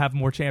 Laura. They have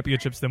more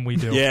championships than we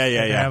do.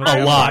 Yeah.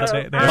 A lot.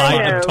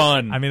 A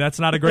ton. I mean, that's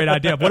not a great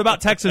idea. What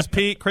about Texas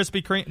Pete,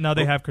 Krispy Kreme? No,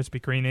 they have Krispy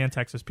Kreme and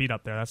Texas Pete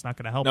up there. That's not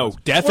going to help us. No,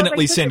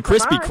 definitely send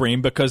Krispy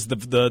Kreme because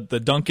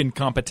the Dunkin'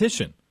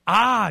 competition.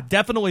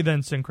 Definitely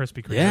Vincent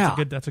Krispy Kreme. Yeah.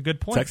 That's a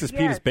good point. Texas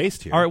Pete is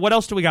based here. All right, what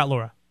else do we got,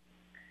 Laura?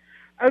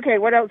 Okay,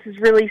 what else is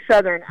really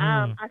Southern?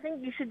 I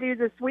think you should do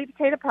the sweet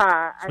potato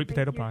pie. Sweet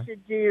potato pie. You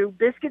should do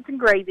biscuits and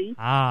gravy.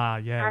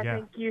 I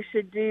think you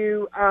should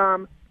do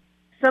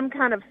some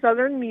kind of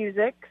Southern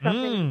music,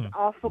 something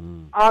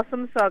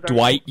awesome Southern.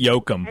 Dwight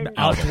Yoakam.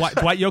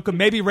 Dwight Yoakam,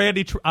 maybe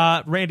Randy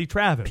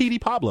Travis. Petey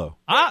Pablo.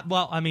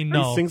 Well, I mean,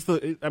 no. He sings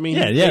the. I mean,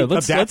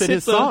 let's adapted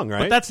his song,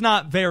 right? But that's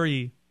not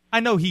very. I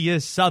know he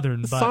is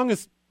Southern, the but song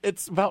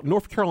it's about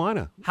North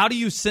Carolina. How do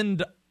you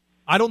send?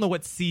 I don't know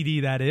what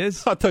CD that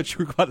is. I thought you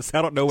were about to say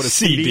I don't know what a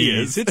CD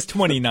is. It's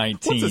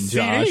 2019, What's a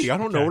Josh. CD? I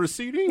don't know what a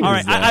CD is. All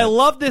right, I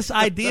love this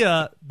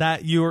idea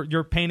that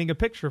you're painting a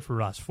picture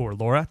for us,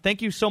 Laura.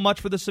 Thank you so much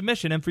for the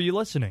submission and for you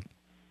listening.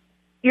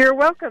 You're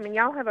welcome, and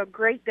y'all have a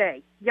great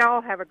day.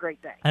 Y'all have a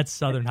great day. That's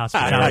Southern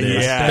hospitality.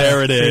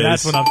 There it is. See,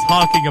 that's what I'm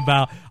talking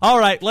about. All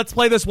right, let's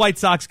play this White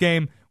Sox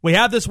game. We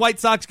have this White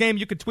Sox game.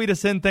 You can tweet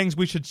us in things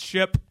we should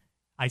ship.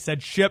 I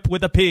said ship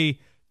with a P.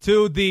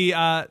 To the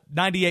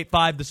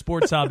 98.5, the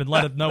Sports Hub, and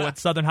let us know what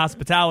Southern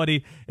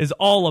hospitality is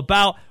all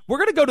about. We're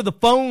going to go to the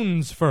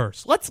phones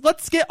first.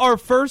 Let's get our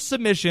first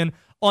submission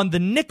on the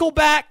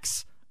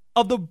Nickelbacks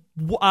of the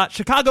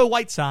Chicago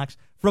White Sox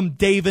from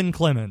Dave and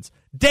Clemens.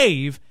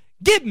 Dave,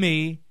 give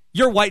me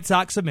your White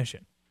Sox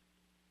submission.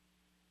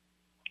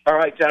 All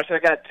right, Josh, I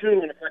got two,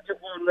 and if I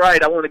get one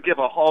right, I want to give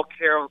a Hawk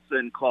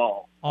Harrelson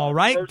call. All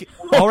right,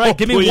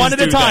 give me one at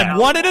a time.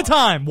 One at a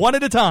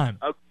time.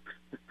 Okay.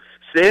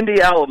 Sandy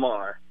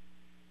Alomar.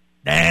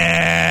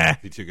 Nah. Is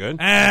he too good?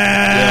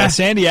 Yeah,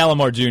 Sandy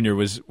Alomar Jr.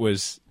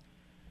 was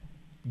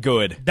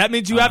good. That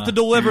means you have to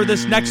deliver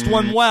this next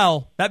one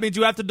well. That means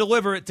you have to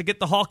deliver it to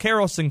get the Hawk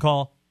Harrelson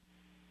call.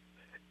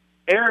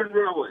 Aaron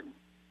Rowan.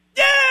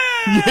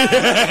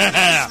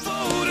 Yeah!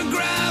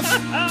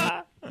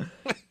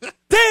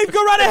 Dave,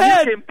 go right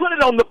ahead. You can put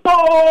it on the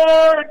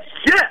board.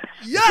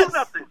 Yes.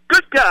 2-0.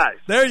 Good guys.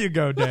 There you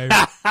go, Dave.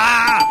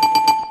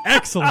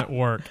 Excellent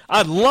work.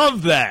 I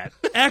love that.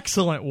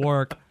 Excellent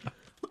work.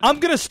 I'm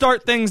going to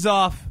start things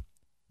off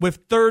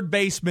with third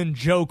baseman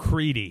Joe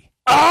Creedy.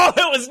 Oh,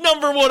 it was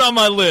number one on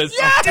my list.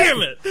 Yes!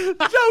 Damn it. Joe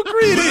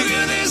Creedy. Look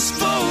at this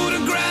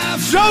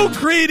photograph. Joe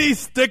Creedy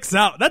sticks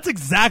out. That's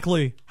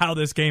exactly how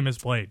this game is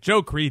played.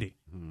 Joe Creedy.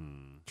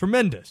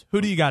 Tremendous. Who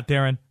do you got,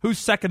 Daron? Who's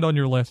second on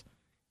your list?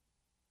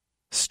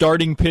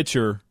 Starting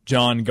pitcher,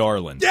 John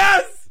Garland.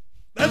 Yes!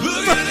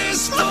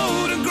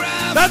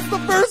 That's the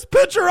first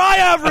pitcher I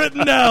have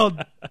written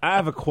down. I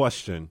have a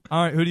question.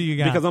 All right, who do you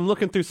got? Because I'm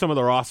looking through some of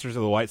the rosters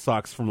of the White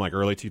Sox from like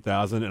early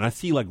 2000, and I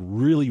see like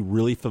really,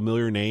 really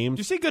familiar names.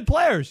 You see good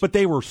players. But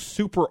they were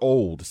super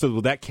old. So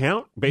would that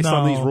count based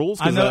on these rules?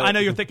 I know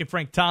you're thinking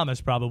Frank Thomas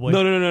probably.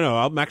 No.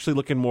 I'm actually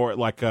looking more at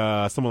like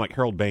someone like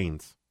Harold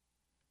Baines.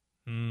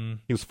 He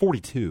was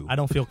 42. I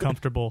don't feel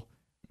comfortable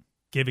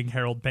giving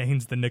Harold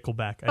Baines the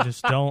Nickelback. I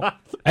just don't.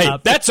 Hey,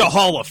 that's a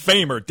Hall of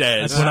Famer,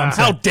 Des. That's what I'm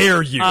saying. How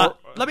dare you?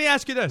 Let me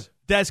ask you this.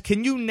 Des,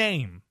 can you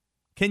name,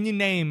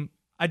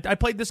 I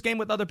played this game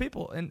with other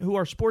people and who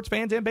are sports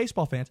fans and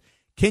baseball fans.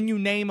 Can you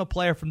name a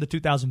player from the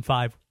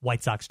 2005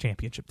 White Sox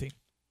championship team?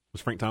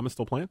 Was Frank Thomas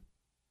still playing?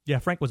 Yeah,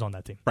 Frank was on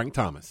that team. Frank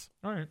Thomas.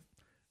 All right.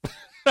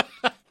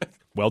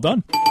 Well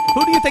done.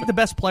 Who do you think the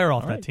best player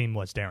off that team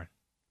was, Daron?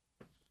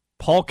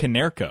 Paul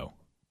Konerko.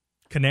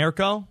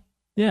 Konerko?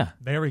 Yeah.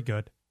 Very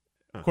good.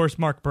 Of course,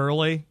 Mark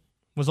Burley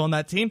was on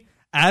that team,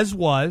 as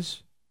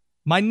was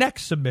my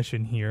next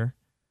submission here,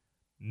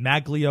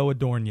 Maglio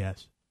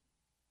Adornez.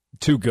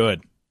 Too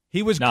good.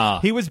 He was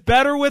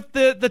better with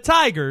the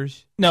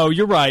Tigers. No,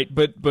 you're right,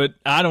 but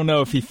I don't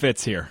know if he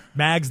fits here.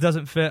 Mags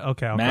doesn't fit.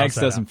 Okay, Mags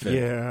doesn't fit.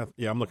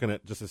 Yeah. I'm looking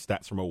at just his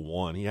stats from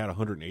 2001. He had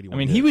 181. I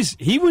mean, he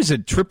was a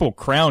Triple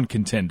Crown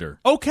contender.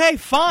 Okay,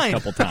 fine. A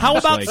couple times. How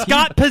about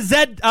Scott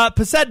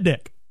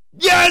Posednik?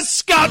 Yes,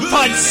 Scott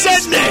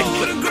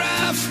Posednik.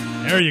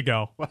 There you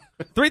go.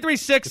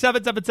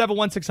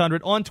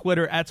 336-777-1600 on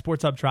Twitter at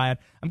Sports Hub Triad.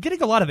 I'm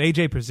getting a lot of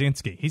AJ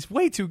Przinsky. He's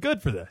way too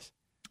good for this.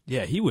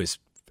 Yeah, he was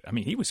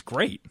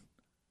great.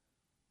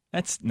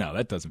 That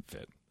doesn't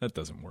fit. That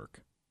doesn't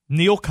work.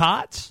 Neil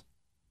Kotz?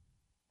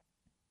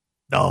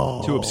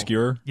 Oh. Too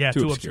obscure? Yeah,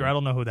 too obscure. I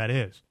don't know who that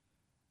is.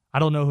 I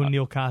don't know who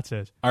Neil Kotz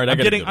is. All right,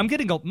 I'm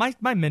getting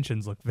my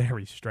mentions look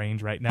very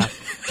strange right now.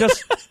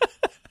 Just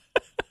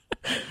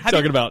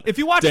talking about if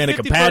you watch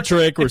Danica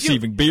Patrick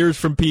receiving beers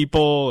from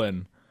people,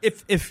 and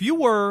if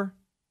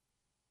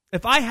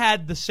I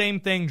had the same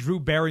thing Drew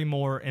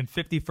Barrymore and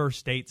 51st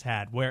States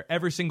had, where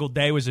every single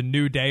day was a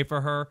new day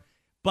for her,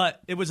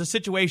 but it was a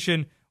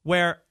situation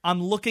where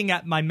I'm looking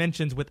at my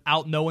mentions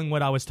without knowing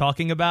what I was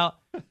talking about,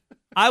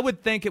 I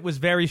would think it was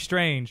very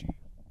strange.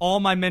 All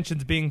my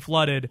mentions being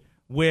flooded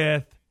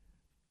with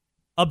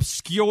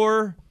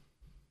obscure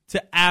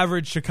to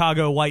average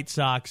Chicago White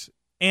Sox,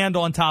 and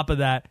on top of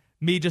that,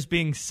 me just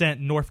being sent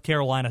North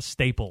Carolina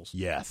staples.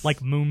 Yes.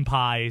 Like moon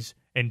pies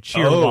and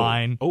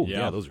cheerwine. Oh,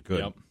 yeah, those are good.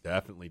 Yep.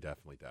 Definitely.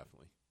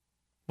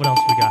 What else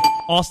we got?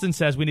 Austin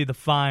says we need to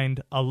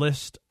find a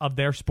list of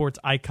their sports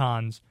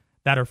icons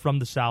that are from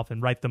the South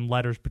and write them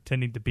letters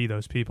pretending to be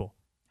those people.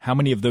 How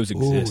many of those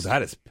exist? Ooh,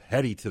 that is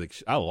petty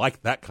I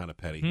like that kind of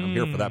petty. I'm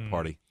here for that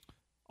party.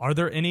 Are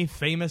there any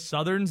famous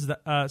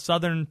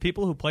Southern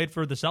people who played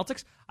for the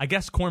Celtics? I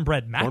guess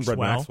Cornbread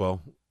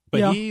Maxwell.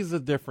 But he's a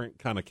different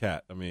kind of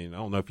cat. I mean, I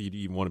don't know if you'd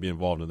even want to be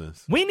involved in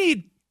this.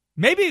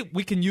 Maybe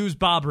we can use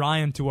Bob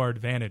Ryan to our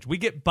advantage. We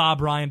get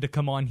Bob Ryan to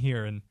come on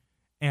here and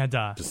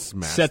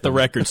just set the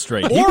record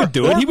straight. He would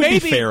do it. He would be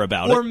fair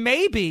about it. Or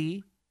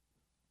maybe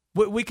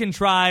we can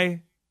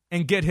try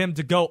and get him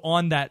to go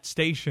on that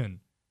station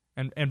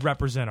and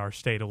represent our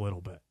state a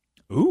little bit.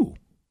 Ooh.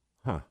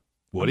 Huh.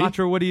 I'm not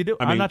sure what do you do.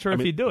 I'm not sure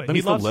if he'd do it.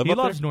 He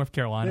loves North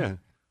Carolina.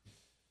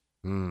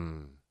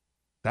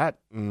 Yeah.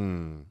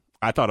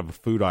 I thought of a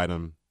food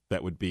item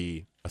that would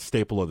be a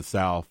staple of the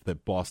South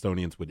that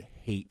Bostonians would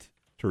hate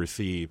to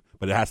receive,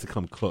 but it has to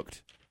come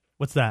cooked.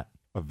 What's that?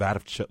 A vat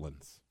of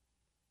chitlins.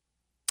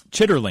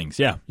 Chitterlings,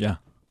 yeah.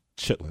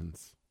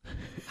 Chitlins.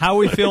 How are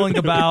we feeling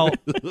about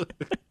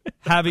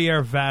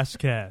Javier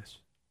Vasquez?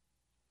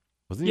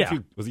 Was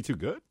he too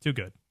good? Too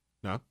good.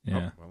 No?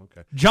 Yeah. Oh, well,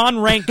 okay. John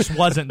Ranks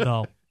wasn't,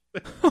 though.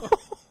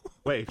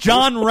 Wait.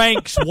 John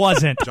Ranks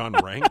wasn't. John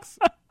Ranks?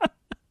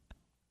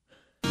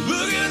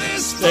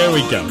 There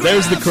we go.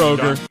 There's the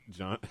Kroger.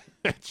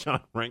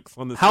 John Ranks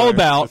on this. How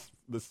about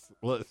this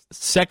list?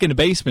 Second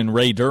baseman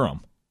Ray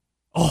Durham?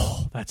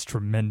 Oh, that's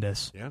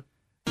tremendous. Yeah.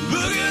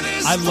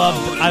 I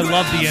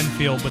loved the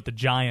infield with the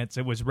Giants.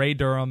 It was Ray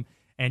Durham,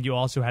 and you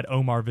also had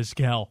Omar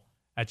Vizquel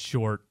at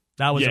short.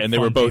 That was and they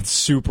were both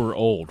super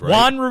old,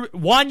 right?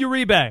 Juan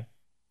Uribe.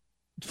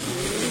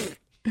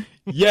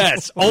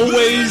 Yes,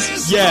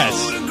 always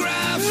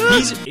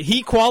yes.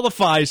 He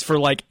qualifies for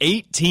like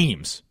 8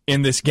 teams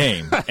in this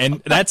game,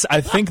 and that's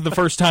I think the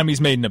first time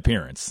he's made an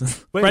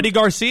appearance. Freddie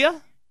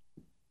Garcia?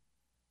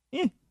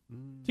 Yeah.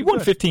 He won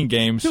 15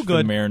 games for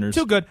the Mariners.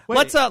 Too good.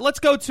 Let's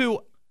go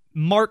to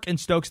Mark in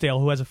Stokesdale,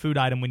 who has a food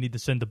item we need to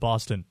send to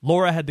Boston.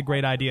 Laura had the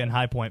great idea in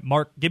High Point.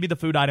 Mark, give me the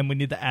food item we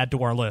need to add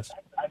to our list.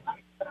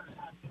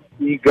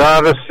 You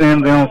gotta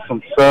send them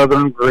some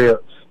Southern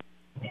grits.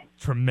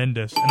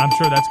 Tremendous, and I'm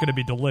sure that's going to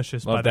be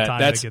delicious by the time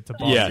they get to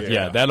Boston.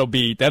 Yeah, that'll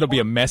be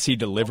a messy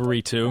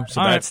delivery too.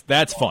 So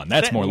that's fun.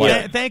 That's more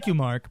like it. Thank you,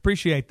 Mark.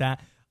 Appreciate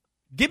that.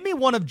 Give me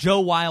one of Joe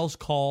Weil's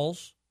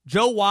calls.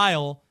 Joe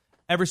Weil,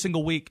 every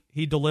single week,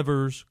 he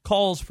delivers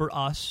calls for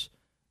us.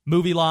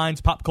 Movie lines,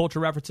 pop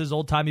culture references,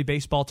 old-timey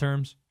baseball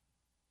terms.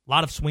 A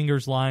lot of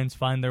Swingers lines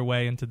find their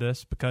way into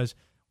this because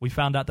we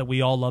found out that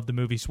we all love the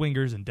movie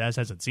Swingers, and Des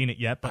hasn't seen it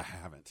yet, but I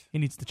haven't. He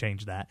needs to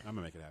change that. I'm going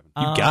to make it happen.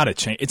 You got to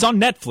change. It's on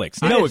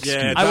Netflix. No excuse.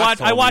 Yeah,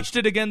 I watched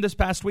it again this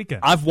past weekend.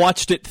 I've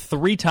watched it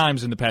 3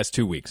 times in the past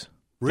 2 weeks.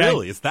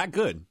 Really? It's that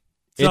good?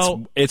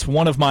 So, it's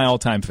one of my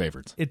all-time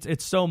favorites.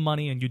 It's so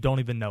money, and you don't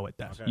even know it,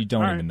 Des. Okay. You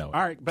don't even know it.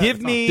 All right.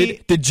 Give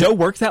me... Did Joe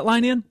work that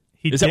line in?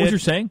 Is that what you're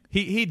saying?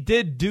 He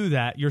did do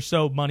that. You're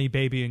so money,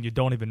 baby, and you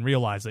don't even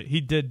realize it. He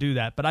did do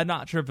that, but I'm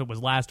not sure if it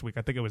was last week.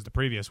 I think it was the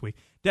previous week.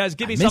 Des,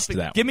 give me something.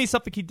 Give me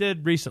something he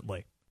did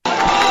recently.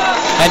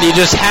 And you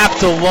just have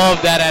to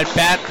love that at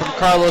bat from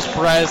Carlos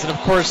Perez, and of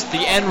course the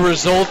end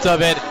result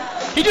of it.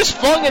 He just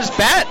flung his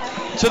bat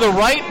to the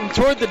right and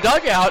toward the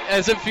dugout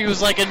as if he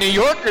was like a New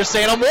Yorker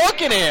saying, "I'm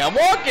walking here, I'm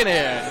walking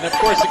here." And of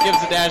course it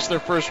gives the Dash their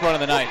first run of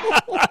the night.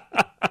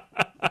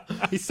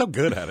 He's so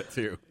good at it,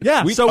 too.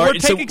 Yeah, we're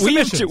taking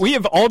submissions. We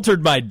have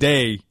altered my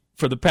day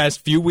for the past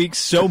few weeks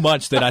so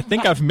much that I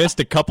think I've missed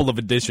a couple of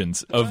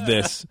editions of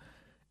this.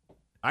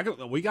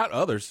 We got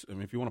others. I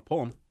mean, if you want to pull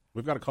them,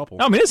 we've got a couple.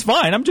 No, I mean, it's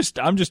fine. I'm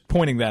just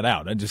pointing that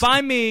out.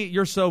 Find me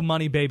You're So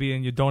Money, Baby,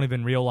 and you don't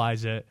even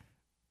realize it.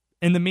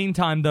 In the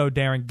meantime, though,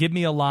 Darren, give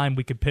me a line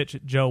we could pitch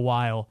at Joe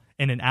Weil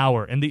in an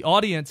hour. And the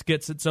audience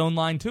gets its own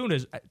line, too,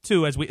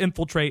 as we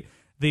infiltrate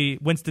the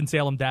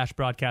Winston-Salem Dash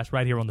broadcast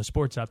right here on the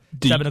Sports Hub.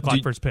 7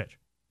 o'clock first pitch.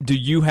 Do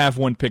you have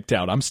one picked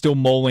out? I'm still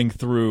mulling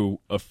through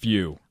a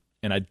few,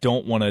 and I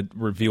don't want to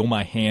reveal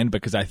my hand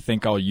because I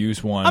think I'll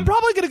use one. I'm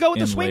probably going to go with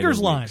the Swingers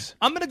line.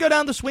 I'm going to go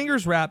down the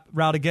Swingers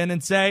route again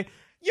and say,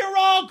 "You're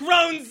all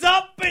grown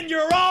up, and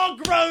you're all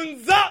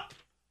grown up."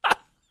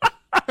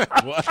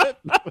 What?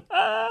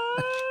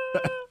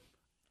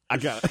 I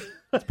got it.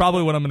 That's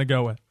probably what I'm going to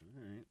go with.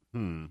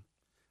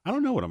 I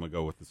don't know what I'm going to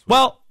go with this week.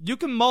 Well, you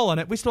can mull on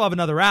it. We still have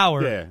another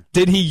hour. Yeah.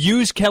 Did he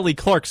use Kelly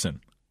Clarkson?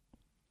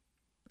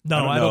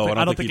 No, I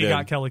don't think he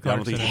got Kelly Clarkson. I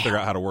don't think he figured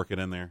out how to work it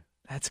in there.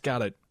 That's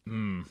got it.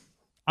 I'm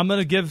going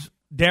to give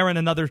Darren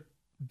another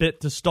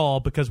bit to stall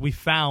because we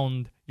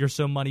found You're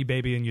So Money,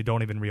 Baby, and you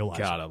don't even realize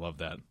God, it. I love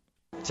that.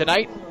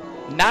 Tonight,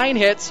 9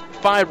 hits,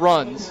 5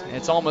 runs.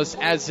 It's almost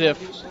as if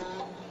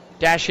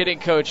Dash hitting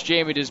coach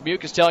Jamie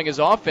Dismuke is telling his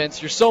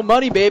offense, "You're so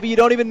money, baby, you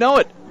don't even know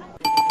it."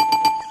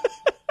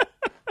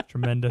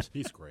 Tremendous.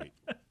 He's great.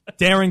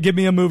 Darren, give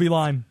me a movie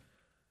line.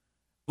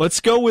 Let's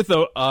go with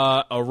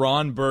a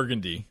Ron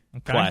Burgundy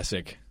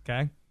classic.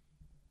 Okay.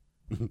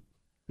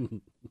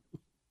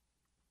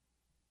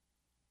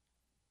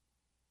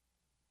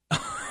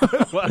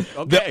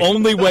 The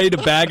only way to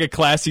bag a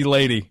classy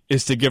lady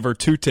is to give her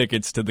 2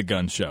 tickets to the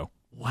gun show.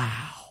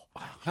 Wow.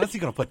 How's he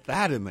going to put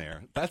that in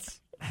there? That's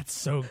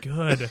so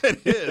good.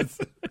 It is.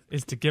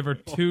 Is to give her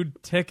 2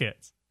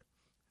 tickets.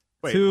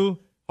 2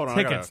 hold on,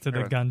 tickets to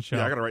the gun show.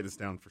 Yeah, I got to write this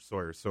down for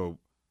Sawyer. So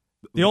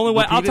the only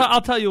way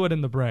I'll tell you it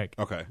in the break.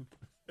 Okay.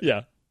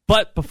 Yeah.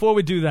 But before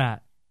we do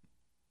that,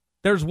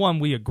 there's one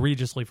we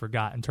egregiously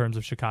forgot in terms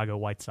of Chicago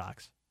White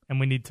Sox, and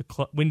we need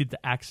to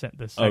accent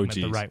this segment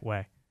the right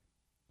way.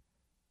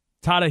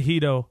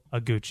 Tadahito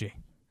Iguchi.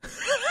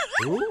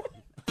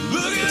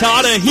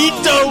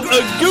 Tadahito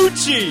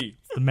Iguchi.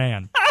 The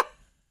man.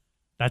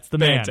 That's the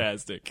man.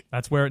 Fantastic.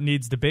 That's where it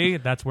needs to be.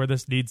 That's where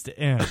this needs to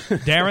end.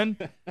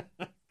 Darren,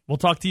 we'll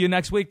talk to you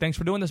next week. Thanks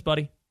for doing this,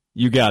 buddy.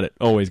 You got it.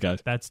 Always, guys.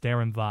 That's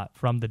Darren Vaught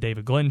from The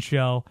David Glenn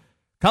Show.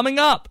 Coming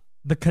up,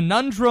 the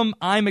conundrum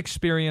I'm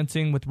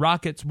experiencing with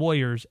Rockets,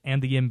 Warriors,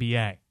 and the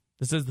NBA.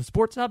 This is the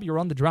Sports Hub. You're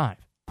on The Drive.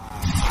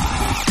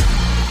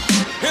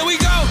 Here we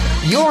go.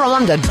 You're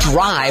on The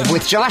Drive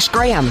with Josh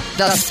Graham,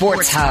 the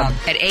Sports Hub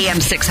at AM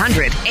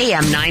 600,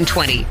 AM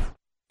 920.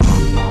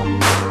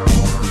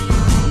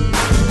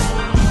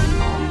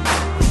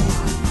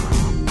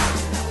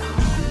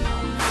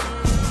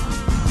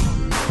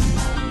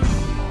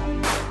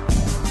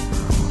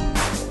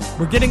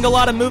 We're getting a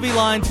lot of movie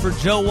lines for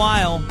Joe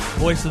Weil,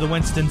 voice of the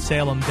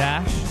Winston-Salem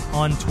Dash,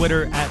 on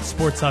Twitter at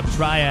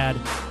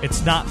SportsHubTriad.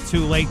 It's not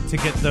too late to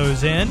get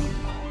those in.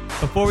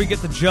 Before we get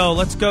to Joe,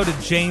 let's go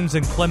to James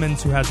and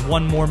Clemens, who has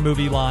one more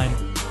movie line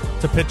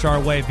to pitch our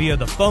way via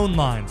the phone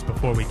lines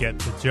before we get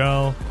to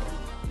Joe.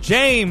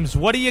 James,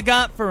 what do you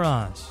got for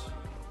us?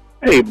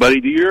 Hey, buddy,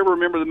 do you ever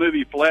remember the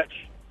movie Fletch?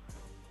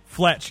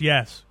 Fletch,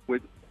 yes.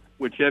 With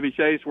Chevy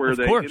Chase, where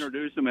they course.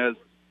 introduced him as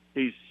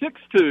he's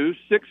 6'2",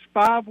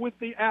 6'5", with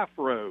the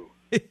afro.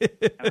 And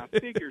I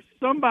figure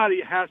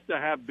somebody has to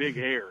have big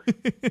hair.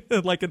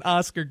 Like an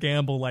Oscar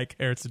Gamble-like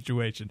hair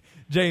situation.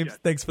 James,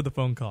 thanks for the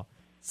phone call.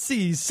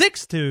 See,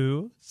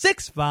 6'2",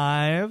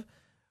 6'5",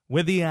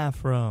 with the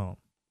afro.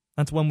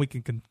 That's one we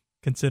can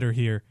consider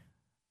here.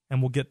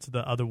 And we'll get to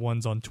the other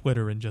ones on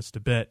Twitter in just a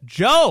bit.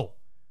 Joe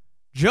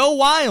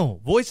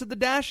Weil, voice of the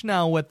Dash,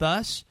 now with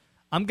us.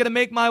 I'm going to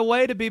make my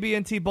way to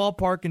BB&T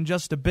Ballpark in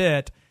just a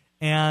bit,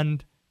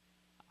 and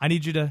I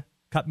need you to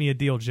cut me a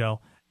deal,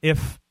 Joe.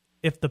 If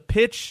the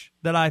pitch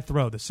that I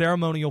throw, the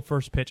ceremonial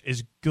first pitch,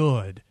 is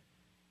good,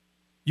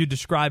 you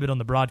describe it on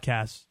the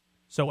broadcast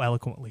so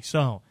eloquently.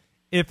 So,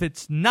 if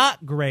it's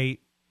not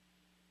great,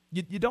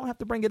 you don't have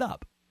to bring it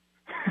up.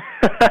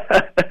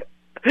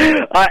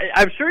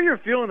 I'm sure you're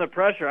feeling the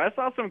pressure. I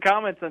saw some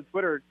comments on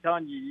Twitter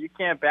telling you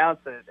can't bounce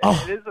it.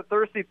 Oh. It is a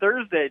thirsty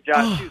Thursday,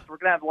 Josh, too, so we're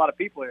going to have a lot of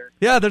people here.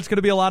 Yeah, there's going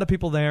to be a lot of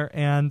people there.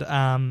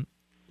 And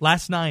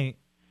last night,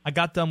 I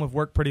got done with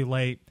work pretty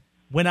late,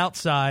 went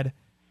outside,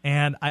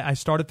 and I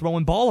started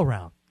throwing ball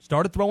around.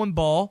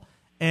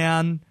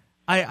 And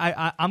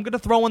I'm going to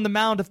throw on the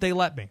mound if they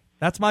let me.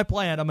 That's my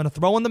plan. I'm going to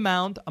throw on the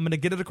mound. I'm going to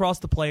get it across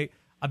the plate.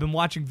 I've been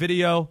watching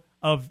video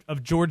of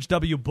George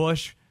W.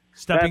 Bush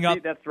stepping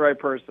up. That's the right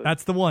person.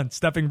 That's the one.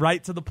 Stepping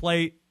right to the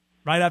plate,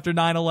 right after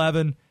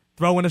 9/11,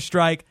 throwing a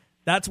strike.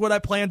 That's what I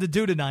plan to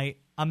do tonight.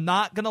 I'm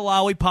not going to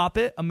lollipop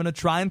it. I'm going to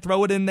try and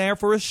throw it in there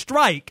for a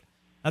strike.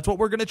 That's what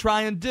we're going to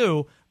try and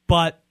do.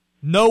 But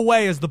no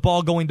way is the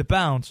ball going to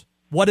bounce.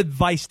 What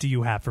advice do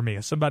you have for me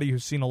as somebody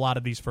who's seen a lot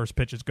of these first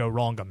pitches go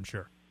wrong, I'm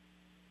sure?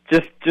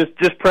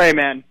 Just pray,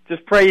 man.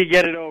 Just pray you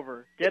get it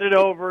over. Get it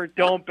over.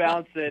 Don't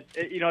bounce it.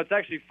 It's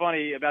actually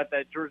funny about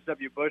that George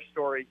W. Bush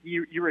story.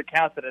 You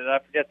recounted it. I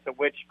forget to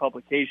which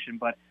publication,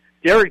 but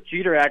Derek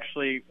Jeter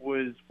actually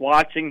was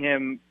watching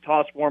him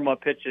toss warm-up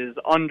pitches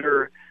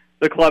under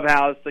the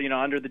clubhouse,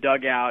 under the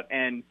dugout,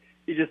 and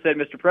he just said,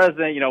 Mr.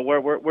 President, where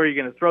are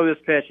you going to throw this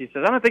pitch? He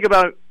says, I'm going to think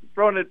about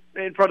throwing it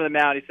in front of the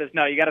mound. He says,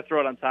 no, you got to throw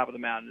it on top of the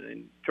mound.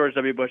 And George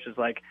W. Bush is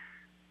like,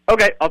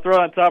 okay, I'll throw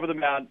it on top of the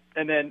mound.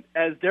 And then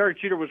as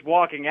Derek Jeter was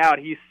walking out,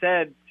 he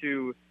said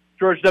to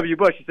George W.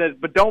 Bush, he says,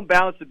 but don't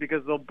bounce it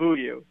because they'll boo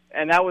you.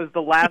 And that was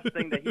the last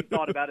thing that he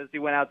thought about as he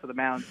went out to the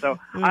mound. So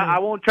I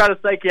won't try to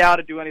psych you out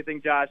or do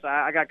anything, Josh.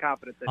 I got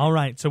confidence in you. All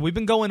right, so we've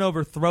been going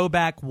over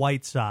Throwback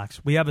White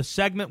Sox. We have a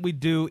segment we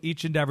do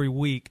each and every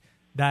week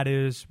that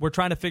is, we're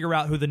trying to figure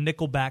out who the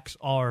nickelbacks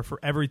are for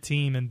every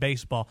team in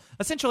baseball.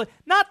 Essentially,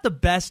 not the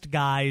best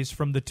guys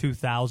from the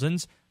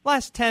 2000s.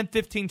 Last 10,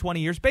 15, 20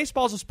 years.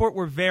 Baseball is a sport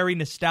we're very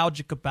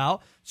nostalgic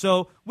about,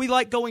 so we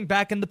like going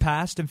back in the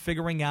past and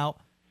figuring out,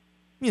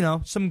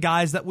 some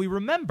guys that we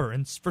remember.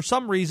 And for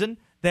some reason,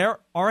 there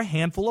are a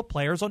handful of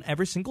players on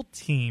every single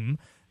team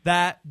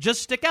that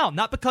just stick out.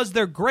 Not because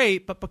they're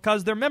great, but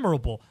because they're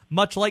memorable.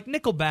 Much like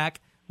Nickelback,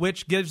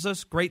 which gives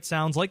us great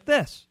sounds like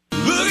this.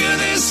 Look at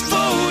this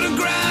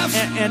photograph.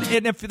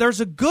 And if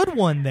there's a good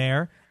one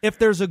there,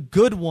 that's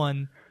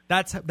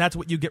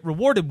what you get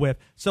rewarded with.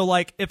 So,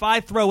 like, if I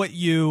throw at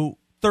you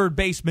third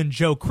baseman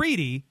Joe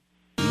Creedy,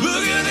 look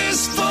at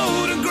this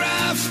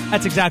photograph.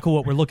 That's exactly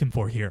what we're looking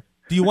for here.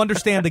 Do you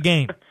understand the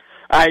game?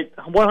 I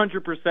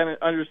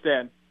 100%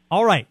 understand.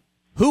 All right.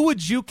 Who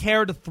would you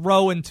care to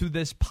throw into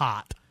this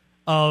pot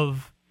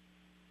of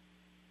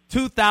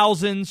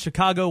 2000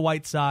 Chicago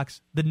White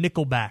Sox, the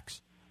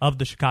Nickelbacks of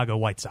the Chicago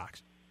White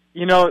Sox?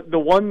 The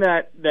one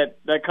that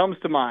comes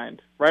to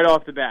mind right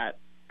off the bat,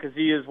 because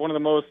he is one of the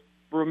most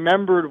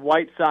remembered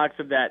White Sox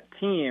of that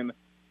team,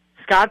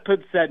 it's Scott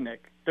Podsednik,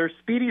 their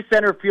speedy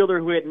center fielder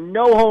who hit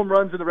no home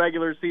runs in the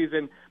regular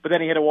season, but then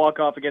he hit a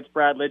walk-off against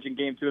Brad Lidge in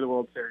Game 2 of the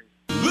World Series.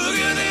 Look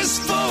at this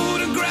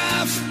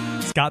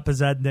photograph. Scott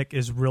Podsednik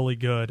is really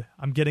good.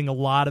 I'm getting a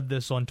lot of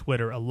this on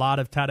Twitter, a lot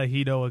of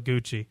Tadahito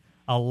Iguchi,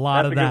 a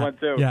lot of that. That's a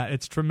good one, too. Yeah,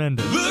 it's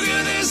tremendous. Look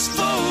at this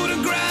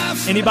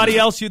photograph. Anybody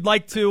else you'd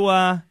like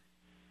to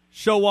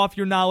show off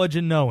your knowledge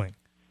and knowing?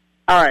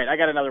 All right, I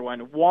got another one.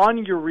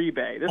 Juan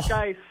Uribe. This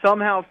guy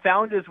somehow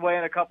found his way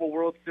in a couple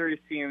World Series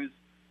teams.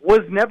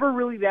 Was never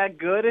really that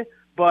good,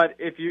 but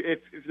if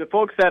the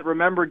folks that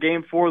remember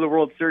Game 4 of the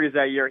World Series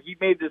that year, he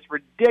made this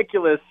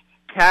ridiculous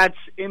catch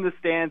in the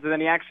stands, and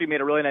then he actually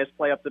made a really nice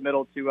play up the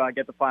middle to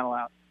get the final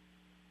out.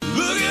 Look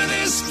at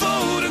this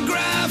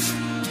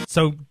photograph.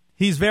 So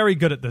he's very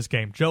good at this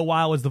game. Joe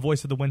Weil is the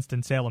voice of the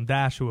Winston-Salem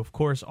Dash, who, of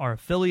course, are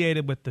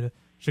affiliated with the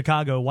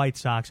Chicago White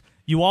Sox.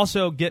 You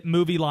also get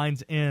movie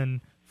lines in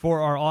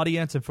for our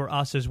audience and for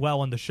us as well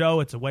on the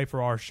show. It's a way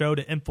for our show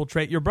to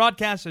infiltrate your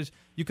broadcasts.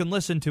 You can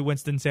listen to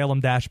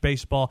Winston-Salem Dash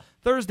Baseball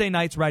Thursday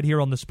nights right here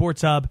on the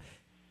Sports Hub.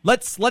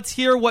 Let's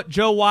hear what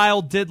Joe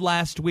Weil did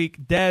last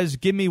week. Des,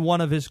 give me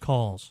one of his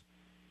calls.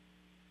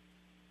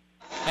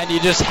 And you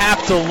just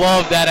have to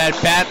love that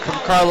at-bat from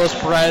Carlos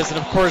Perez. And,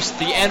 of course,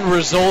 the end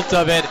result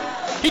of it,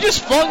 he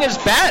just flung his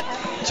bat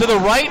to the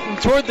right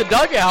and toward the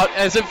dugout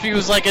as if he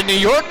was like a New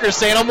Yorker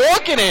saying, I'm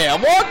walking here,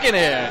 I'm walking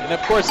here. And, of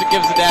course, it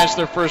gives the Dash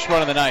their first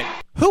run of the night.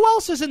 Who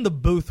else is in the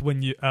booth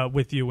when you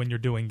with you when you're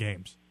doing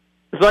games?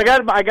 So I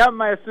got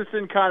my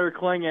assistant Connor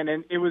Klingon,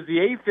 and it was the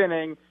 8th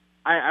inning.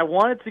 I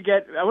wanted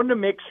to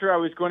make sure I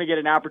was going to get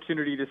an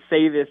opportunity to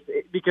say this,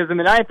 because in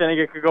the 9th inning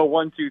it could go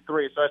 1, 2,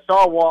 3. So I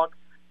saw a walk.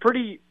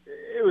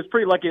 It was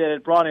pretty lucky that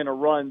it brought in a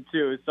run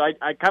too. So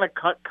I kind of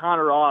cut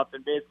Connor off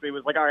and basically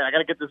was like, all right, I got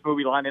to get this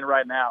movie line in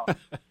right now.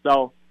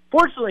 So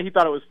fortunately, he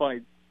thought it was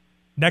funny.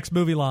 Next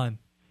movie line.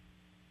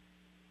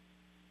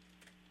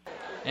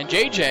 And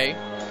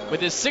JJ,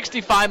 with his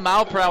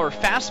 65-mile-per-hour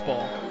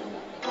fastball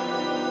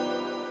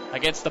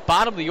against the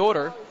bottom of the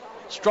order,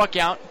 struck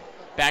out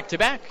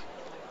back-to-back.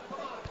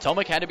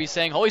 Potomac had to be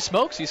saying, holy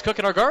smokes, he's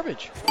cooking our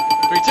garbage.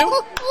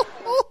 3-2.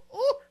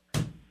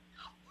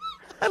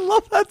 I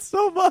love that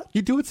so much.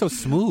 You do it so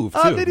smooth, too.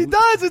 I mean, he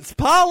does. It's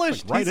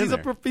polished. Like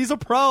He's a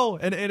pro,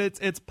 and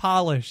it's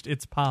polished.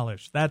 It's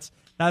polished. That's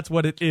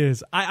what it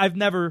is. I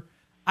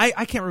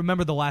can't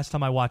remember the last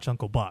time I watched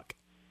Uncle Buck.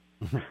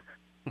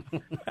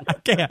 I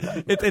can't.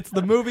 It's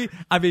the movie.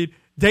 I mean,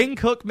 Dane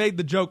Cook made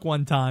the joke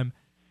one time.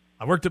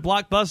 I worked at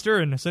Blockbuster,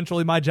 and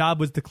essentially my job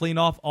was to clean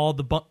off all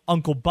the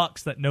Uncle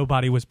Bucks that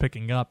nobody was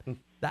picking up.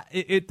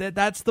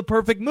 That's the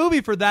perfect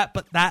movie for that,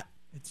 but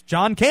it's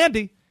John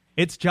Candy.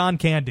 It's John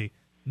Candy.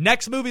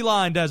 Next movie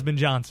line, Desmond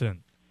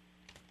Johnson.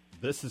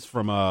 This is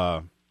from, if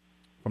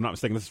I'm not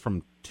mistaken, this is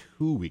from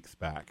 2 weeks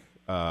back.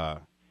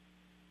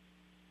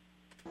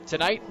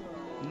 Tonight,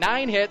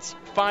 9 hits,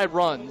 5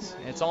 runs.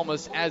 It's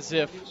almost as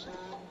if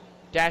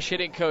Dash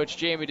hitting coach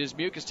Jamie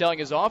Dismuke is telling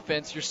his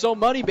offense, you're so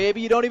money, baby,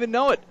 you don't even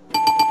know it.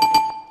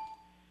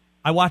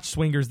 I watched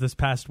Swingers this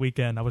past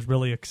weekend. I was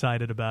really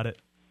excited about it.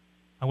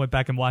 I went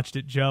back and watched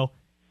it, Joe.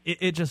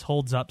 It just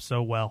holds up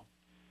so well.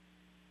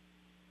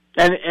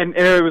 And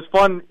it was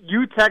fun,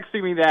 you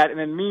texting me that, and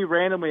then me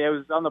randomly, I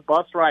was on the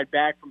bus ride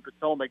back from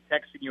Potomac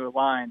texting you a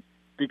line,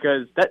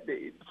 because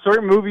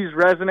certain movies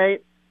resonate,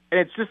 and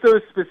it's just those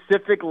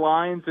specific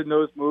lines in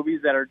those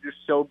movies that are just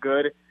so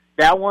good.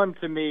 That one,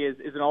 to me, is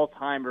an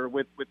all-timer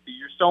with the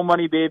you're so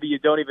money, baby, you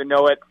don't even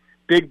know it.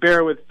 Big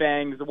Bear with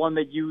Fangs, the one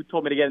that you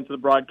told me to get into the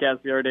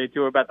broadcast the other day,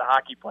 too, about the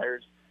hockey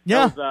players.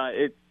 Yeah.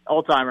 It's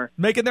all-timer.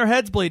 Making their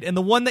heads bleed. And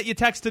the one that you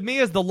texted me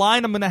is the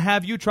line I'm going to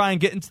have you try and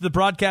get into the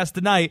broadcast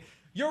tonight.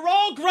 You're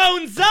all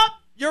grown up!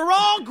 You're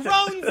all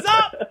grown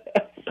up!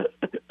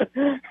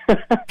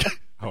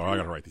 Oh, I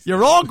got to write these.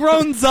 You're all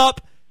grown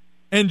up,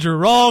 and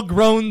you're all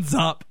grown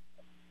up.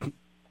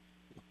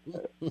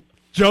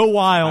 Joe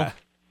Weil.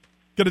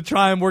 Going to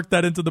try and work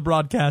that into the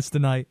broadcast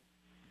tonight.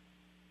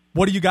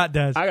 What do you got,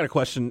 Des? I got a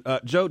question.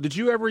 Joe, did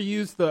you ever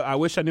use the I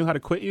wish I knew how to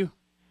quit you?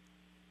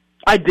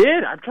 I did.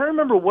 I'm trying to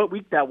remember what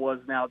week that was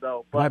now,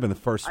 though. Might have been the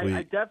first week.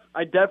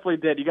 I definitely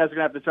did. You guys are going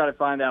to have to try to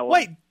find that one.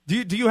 Wait,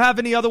 do you have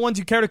any other ones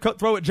you care to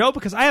throw at Joe?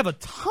 Because I have a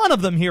ton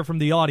of them here from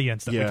the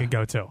audience that we can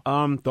go to.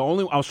 I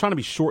was trying to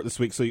be short this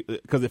week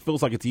because it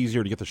feels like it's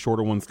easier to get the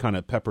shorter ones kind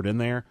of peppered in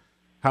there.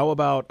 How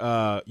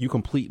about You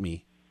Complete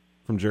Me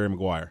from Jerry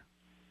Maguire?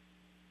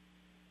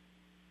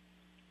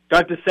 Do I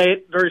have to say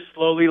it very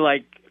slowly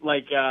like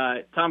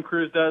Tom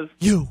Cruise does?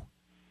 You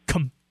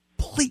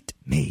complete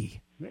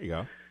me. There you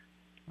go.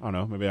 I don't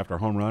know. Maybe after a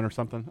home run or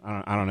something.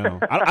 I don't know.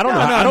 I don't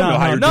know. I don't know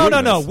how you're doing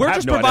this. No. We're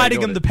just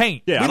providing him the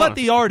paint. Yeah, we let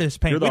the artist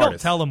paint. We don't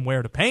tell him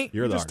where to paint.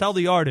 You're the just artist. Tell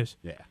the artist.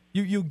 Yeah.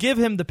 You give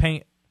him the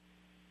paint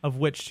of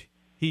which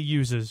he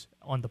uses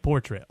on the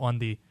portrait, on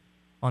the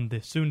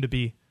soon to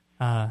be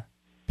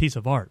piece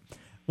of art.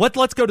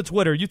 Let's go to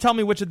Twitter. You tell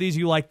me which of these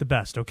you like the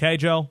best, okay,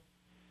 Joe?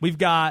 We've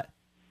got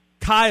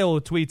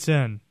Kyle tweets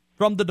in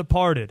from The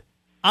Departed.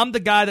 I'm the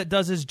guy that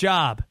does his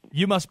job.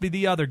 You must be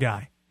the other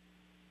guy.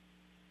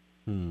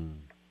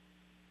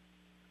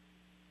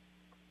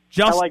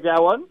 I like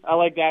that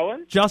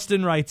one.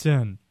 Justin writes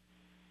in,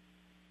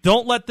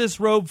 don't let this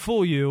robe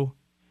fool you.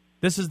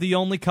 This is the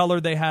only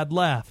color they had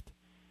left.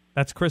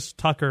 That's Chris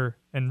Tucker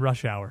in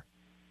Rush Hour.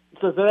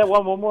 So say that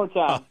one more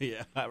time. Oh,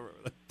 yeah. I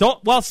remember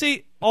that.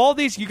 See, all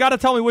these, you got to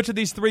tell me which of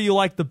these three you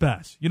like the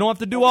best. You don't have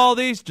to do all of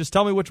these. Just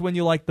tell me which one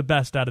you like the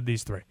best out of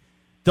these three.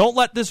 Don't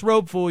let this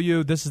robe fool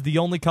you. This is the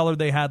only color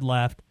they had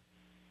left.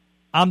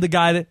 I'm the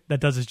guy that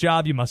does his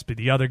job. You must be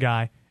the other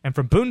guy. And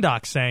from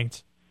Boondock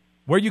Saints,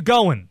 where you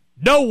going?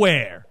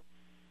 Nowhere.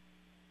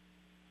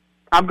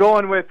 I'm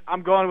going with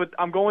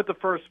the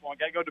first one.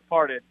 Gotta go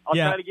Departed. I'll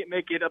try to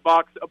make it a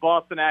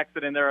Boston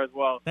accent in there as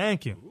well.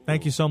 Thank you. Ooh.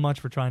 Thank you so much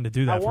for trying to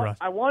do that for us.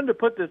 I wanted to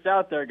put this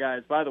out there,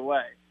 guys, by the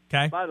way.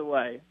 Okay. By the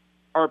way,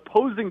 our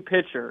opposing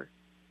pitcher,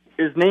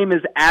 his name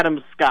is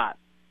Adam Scott.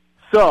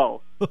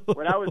 So,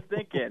 what I was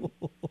thinking,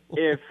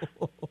 if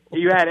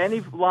you had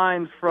any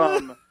lines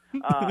from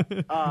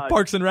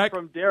Parks and Rec,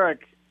 from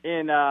Derek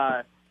in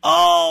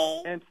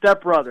and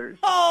Step Brothers,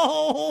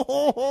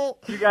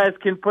 you guys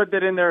can put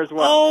that in there as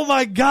well. Oh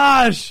my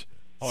gosh,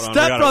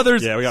 Step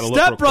Brothers,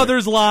 Step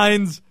Brothers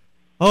lines.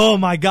 Oh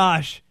my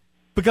gosh,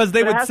 because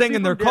they would sing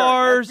in their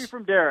cars. It has to be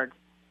from Derek.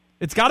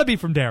 It's got to be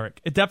from Derek.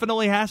 It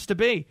definitely has to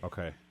be.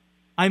 Okay.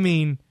 I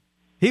mean,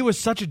 he was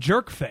such a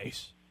jerk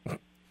face.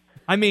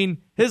 I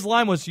mean, his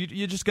line was,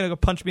 "You're just gonna go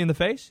punch me in the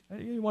face?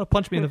 You want to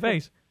punch me in the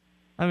face?"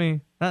 I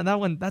mean, that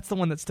one. That's the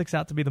one that sticks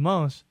out to be the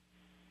most.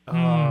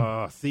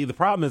 See, the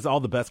problem is all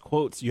the best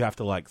quotes you have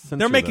to censor.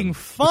 They're making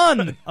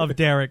fun of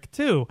Derek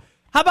too.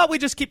 How about we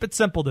just keep it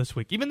simple this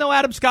week? Even though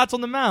Adam Scott's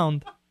on the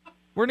mound,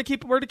 we're gonna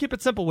keep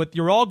it simple with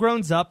you're all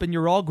grown up and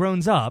you're all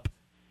grown up.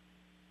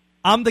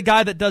 I'm the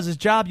guy that does his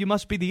job. You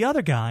must be the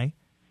other guy,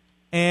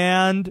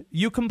 and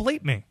you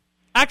complete me.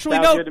 Actually,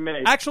 no.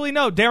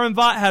 Daron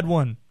Vaught had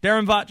one.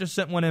 Daron Vaught just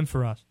sent one in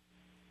for us.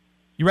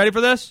 You ready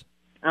for this?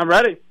 I'm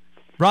ready.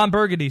 Ron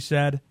Burgundy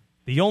said,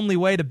 the only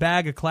way to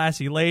bag a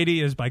classy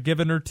lady is by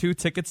giving her 2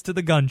 tickets to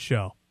the gun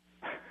show.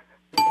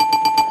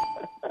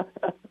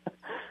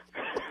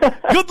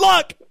 Good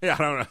luck. Yeah, I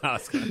don't know how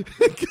it's going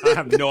to... I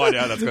have no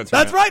idea how that's going to turn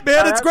That's out. right,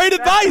 man. It's great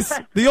advice.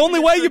 The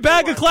only way you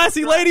bag a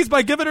classy lady is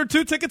by giving her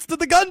 2 tickets to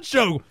the gun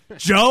show.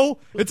 Joe,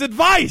 it's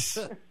advice.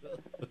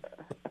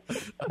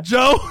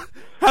 Joe,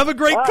 have a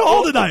great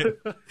call tonight.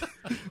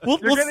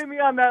 You're getting me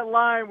on that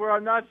line where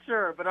I'm not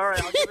sure, but all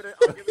right, I'll give it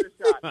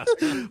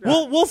a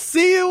shot. We'll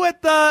see you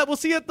at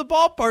the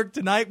ballpark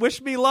tonight.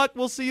 Wish me luck.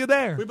 We'll see you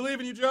there. We believe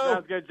in you, Joe.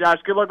 Sounds good, Josh.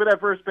 Good luck with that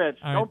first pitch.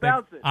 All don't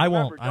bounce it. I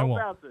won't.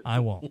 Bounce it. I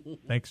won't.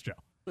 Thanks, Joe.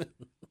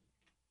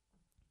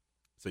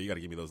 So you got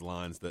to give me those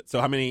lines.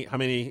 So how many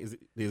does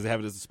he have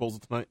at his disposal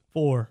tonight?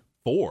 4.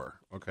 4.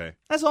 Okay.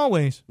 As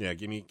always. Yeah,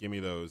 give me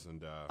those,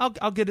 and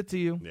I'll get it to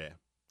you. Yeah.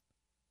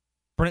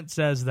 Brent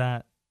says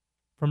that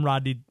from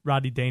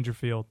Rodney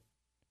Dangerfield.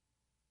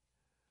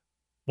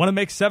 Want to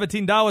make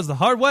 $17 the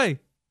hard way?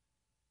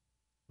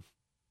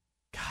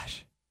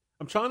 Gosh.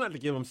 I'm trying not to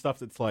give him stuff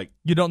that's like...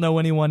 You don't know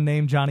anyone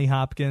named Johnny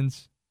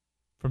Hopkins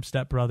from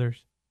Step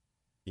Brothers?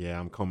 Yeah,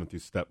 I'm combing through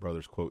Step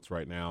Brothers quotes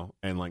right now,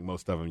 and like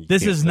most of them,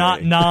 this is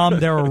not Nom.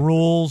 There are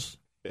rules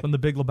from the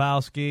Big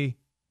Lebowski.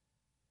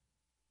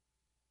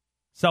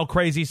 Sell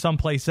crazy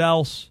someplace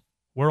else.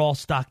 We're all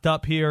stocked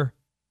up here.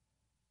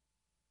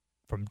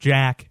 From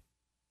Jack.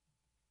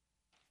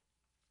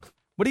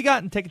 What do you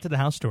got in Take It to the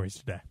House stories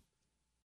today?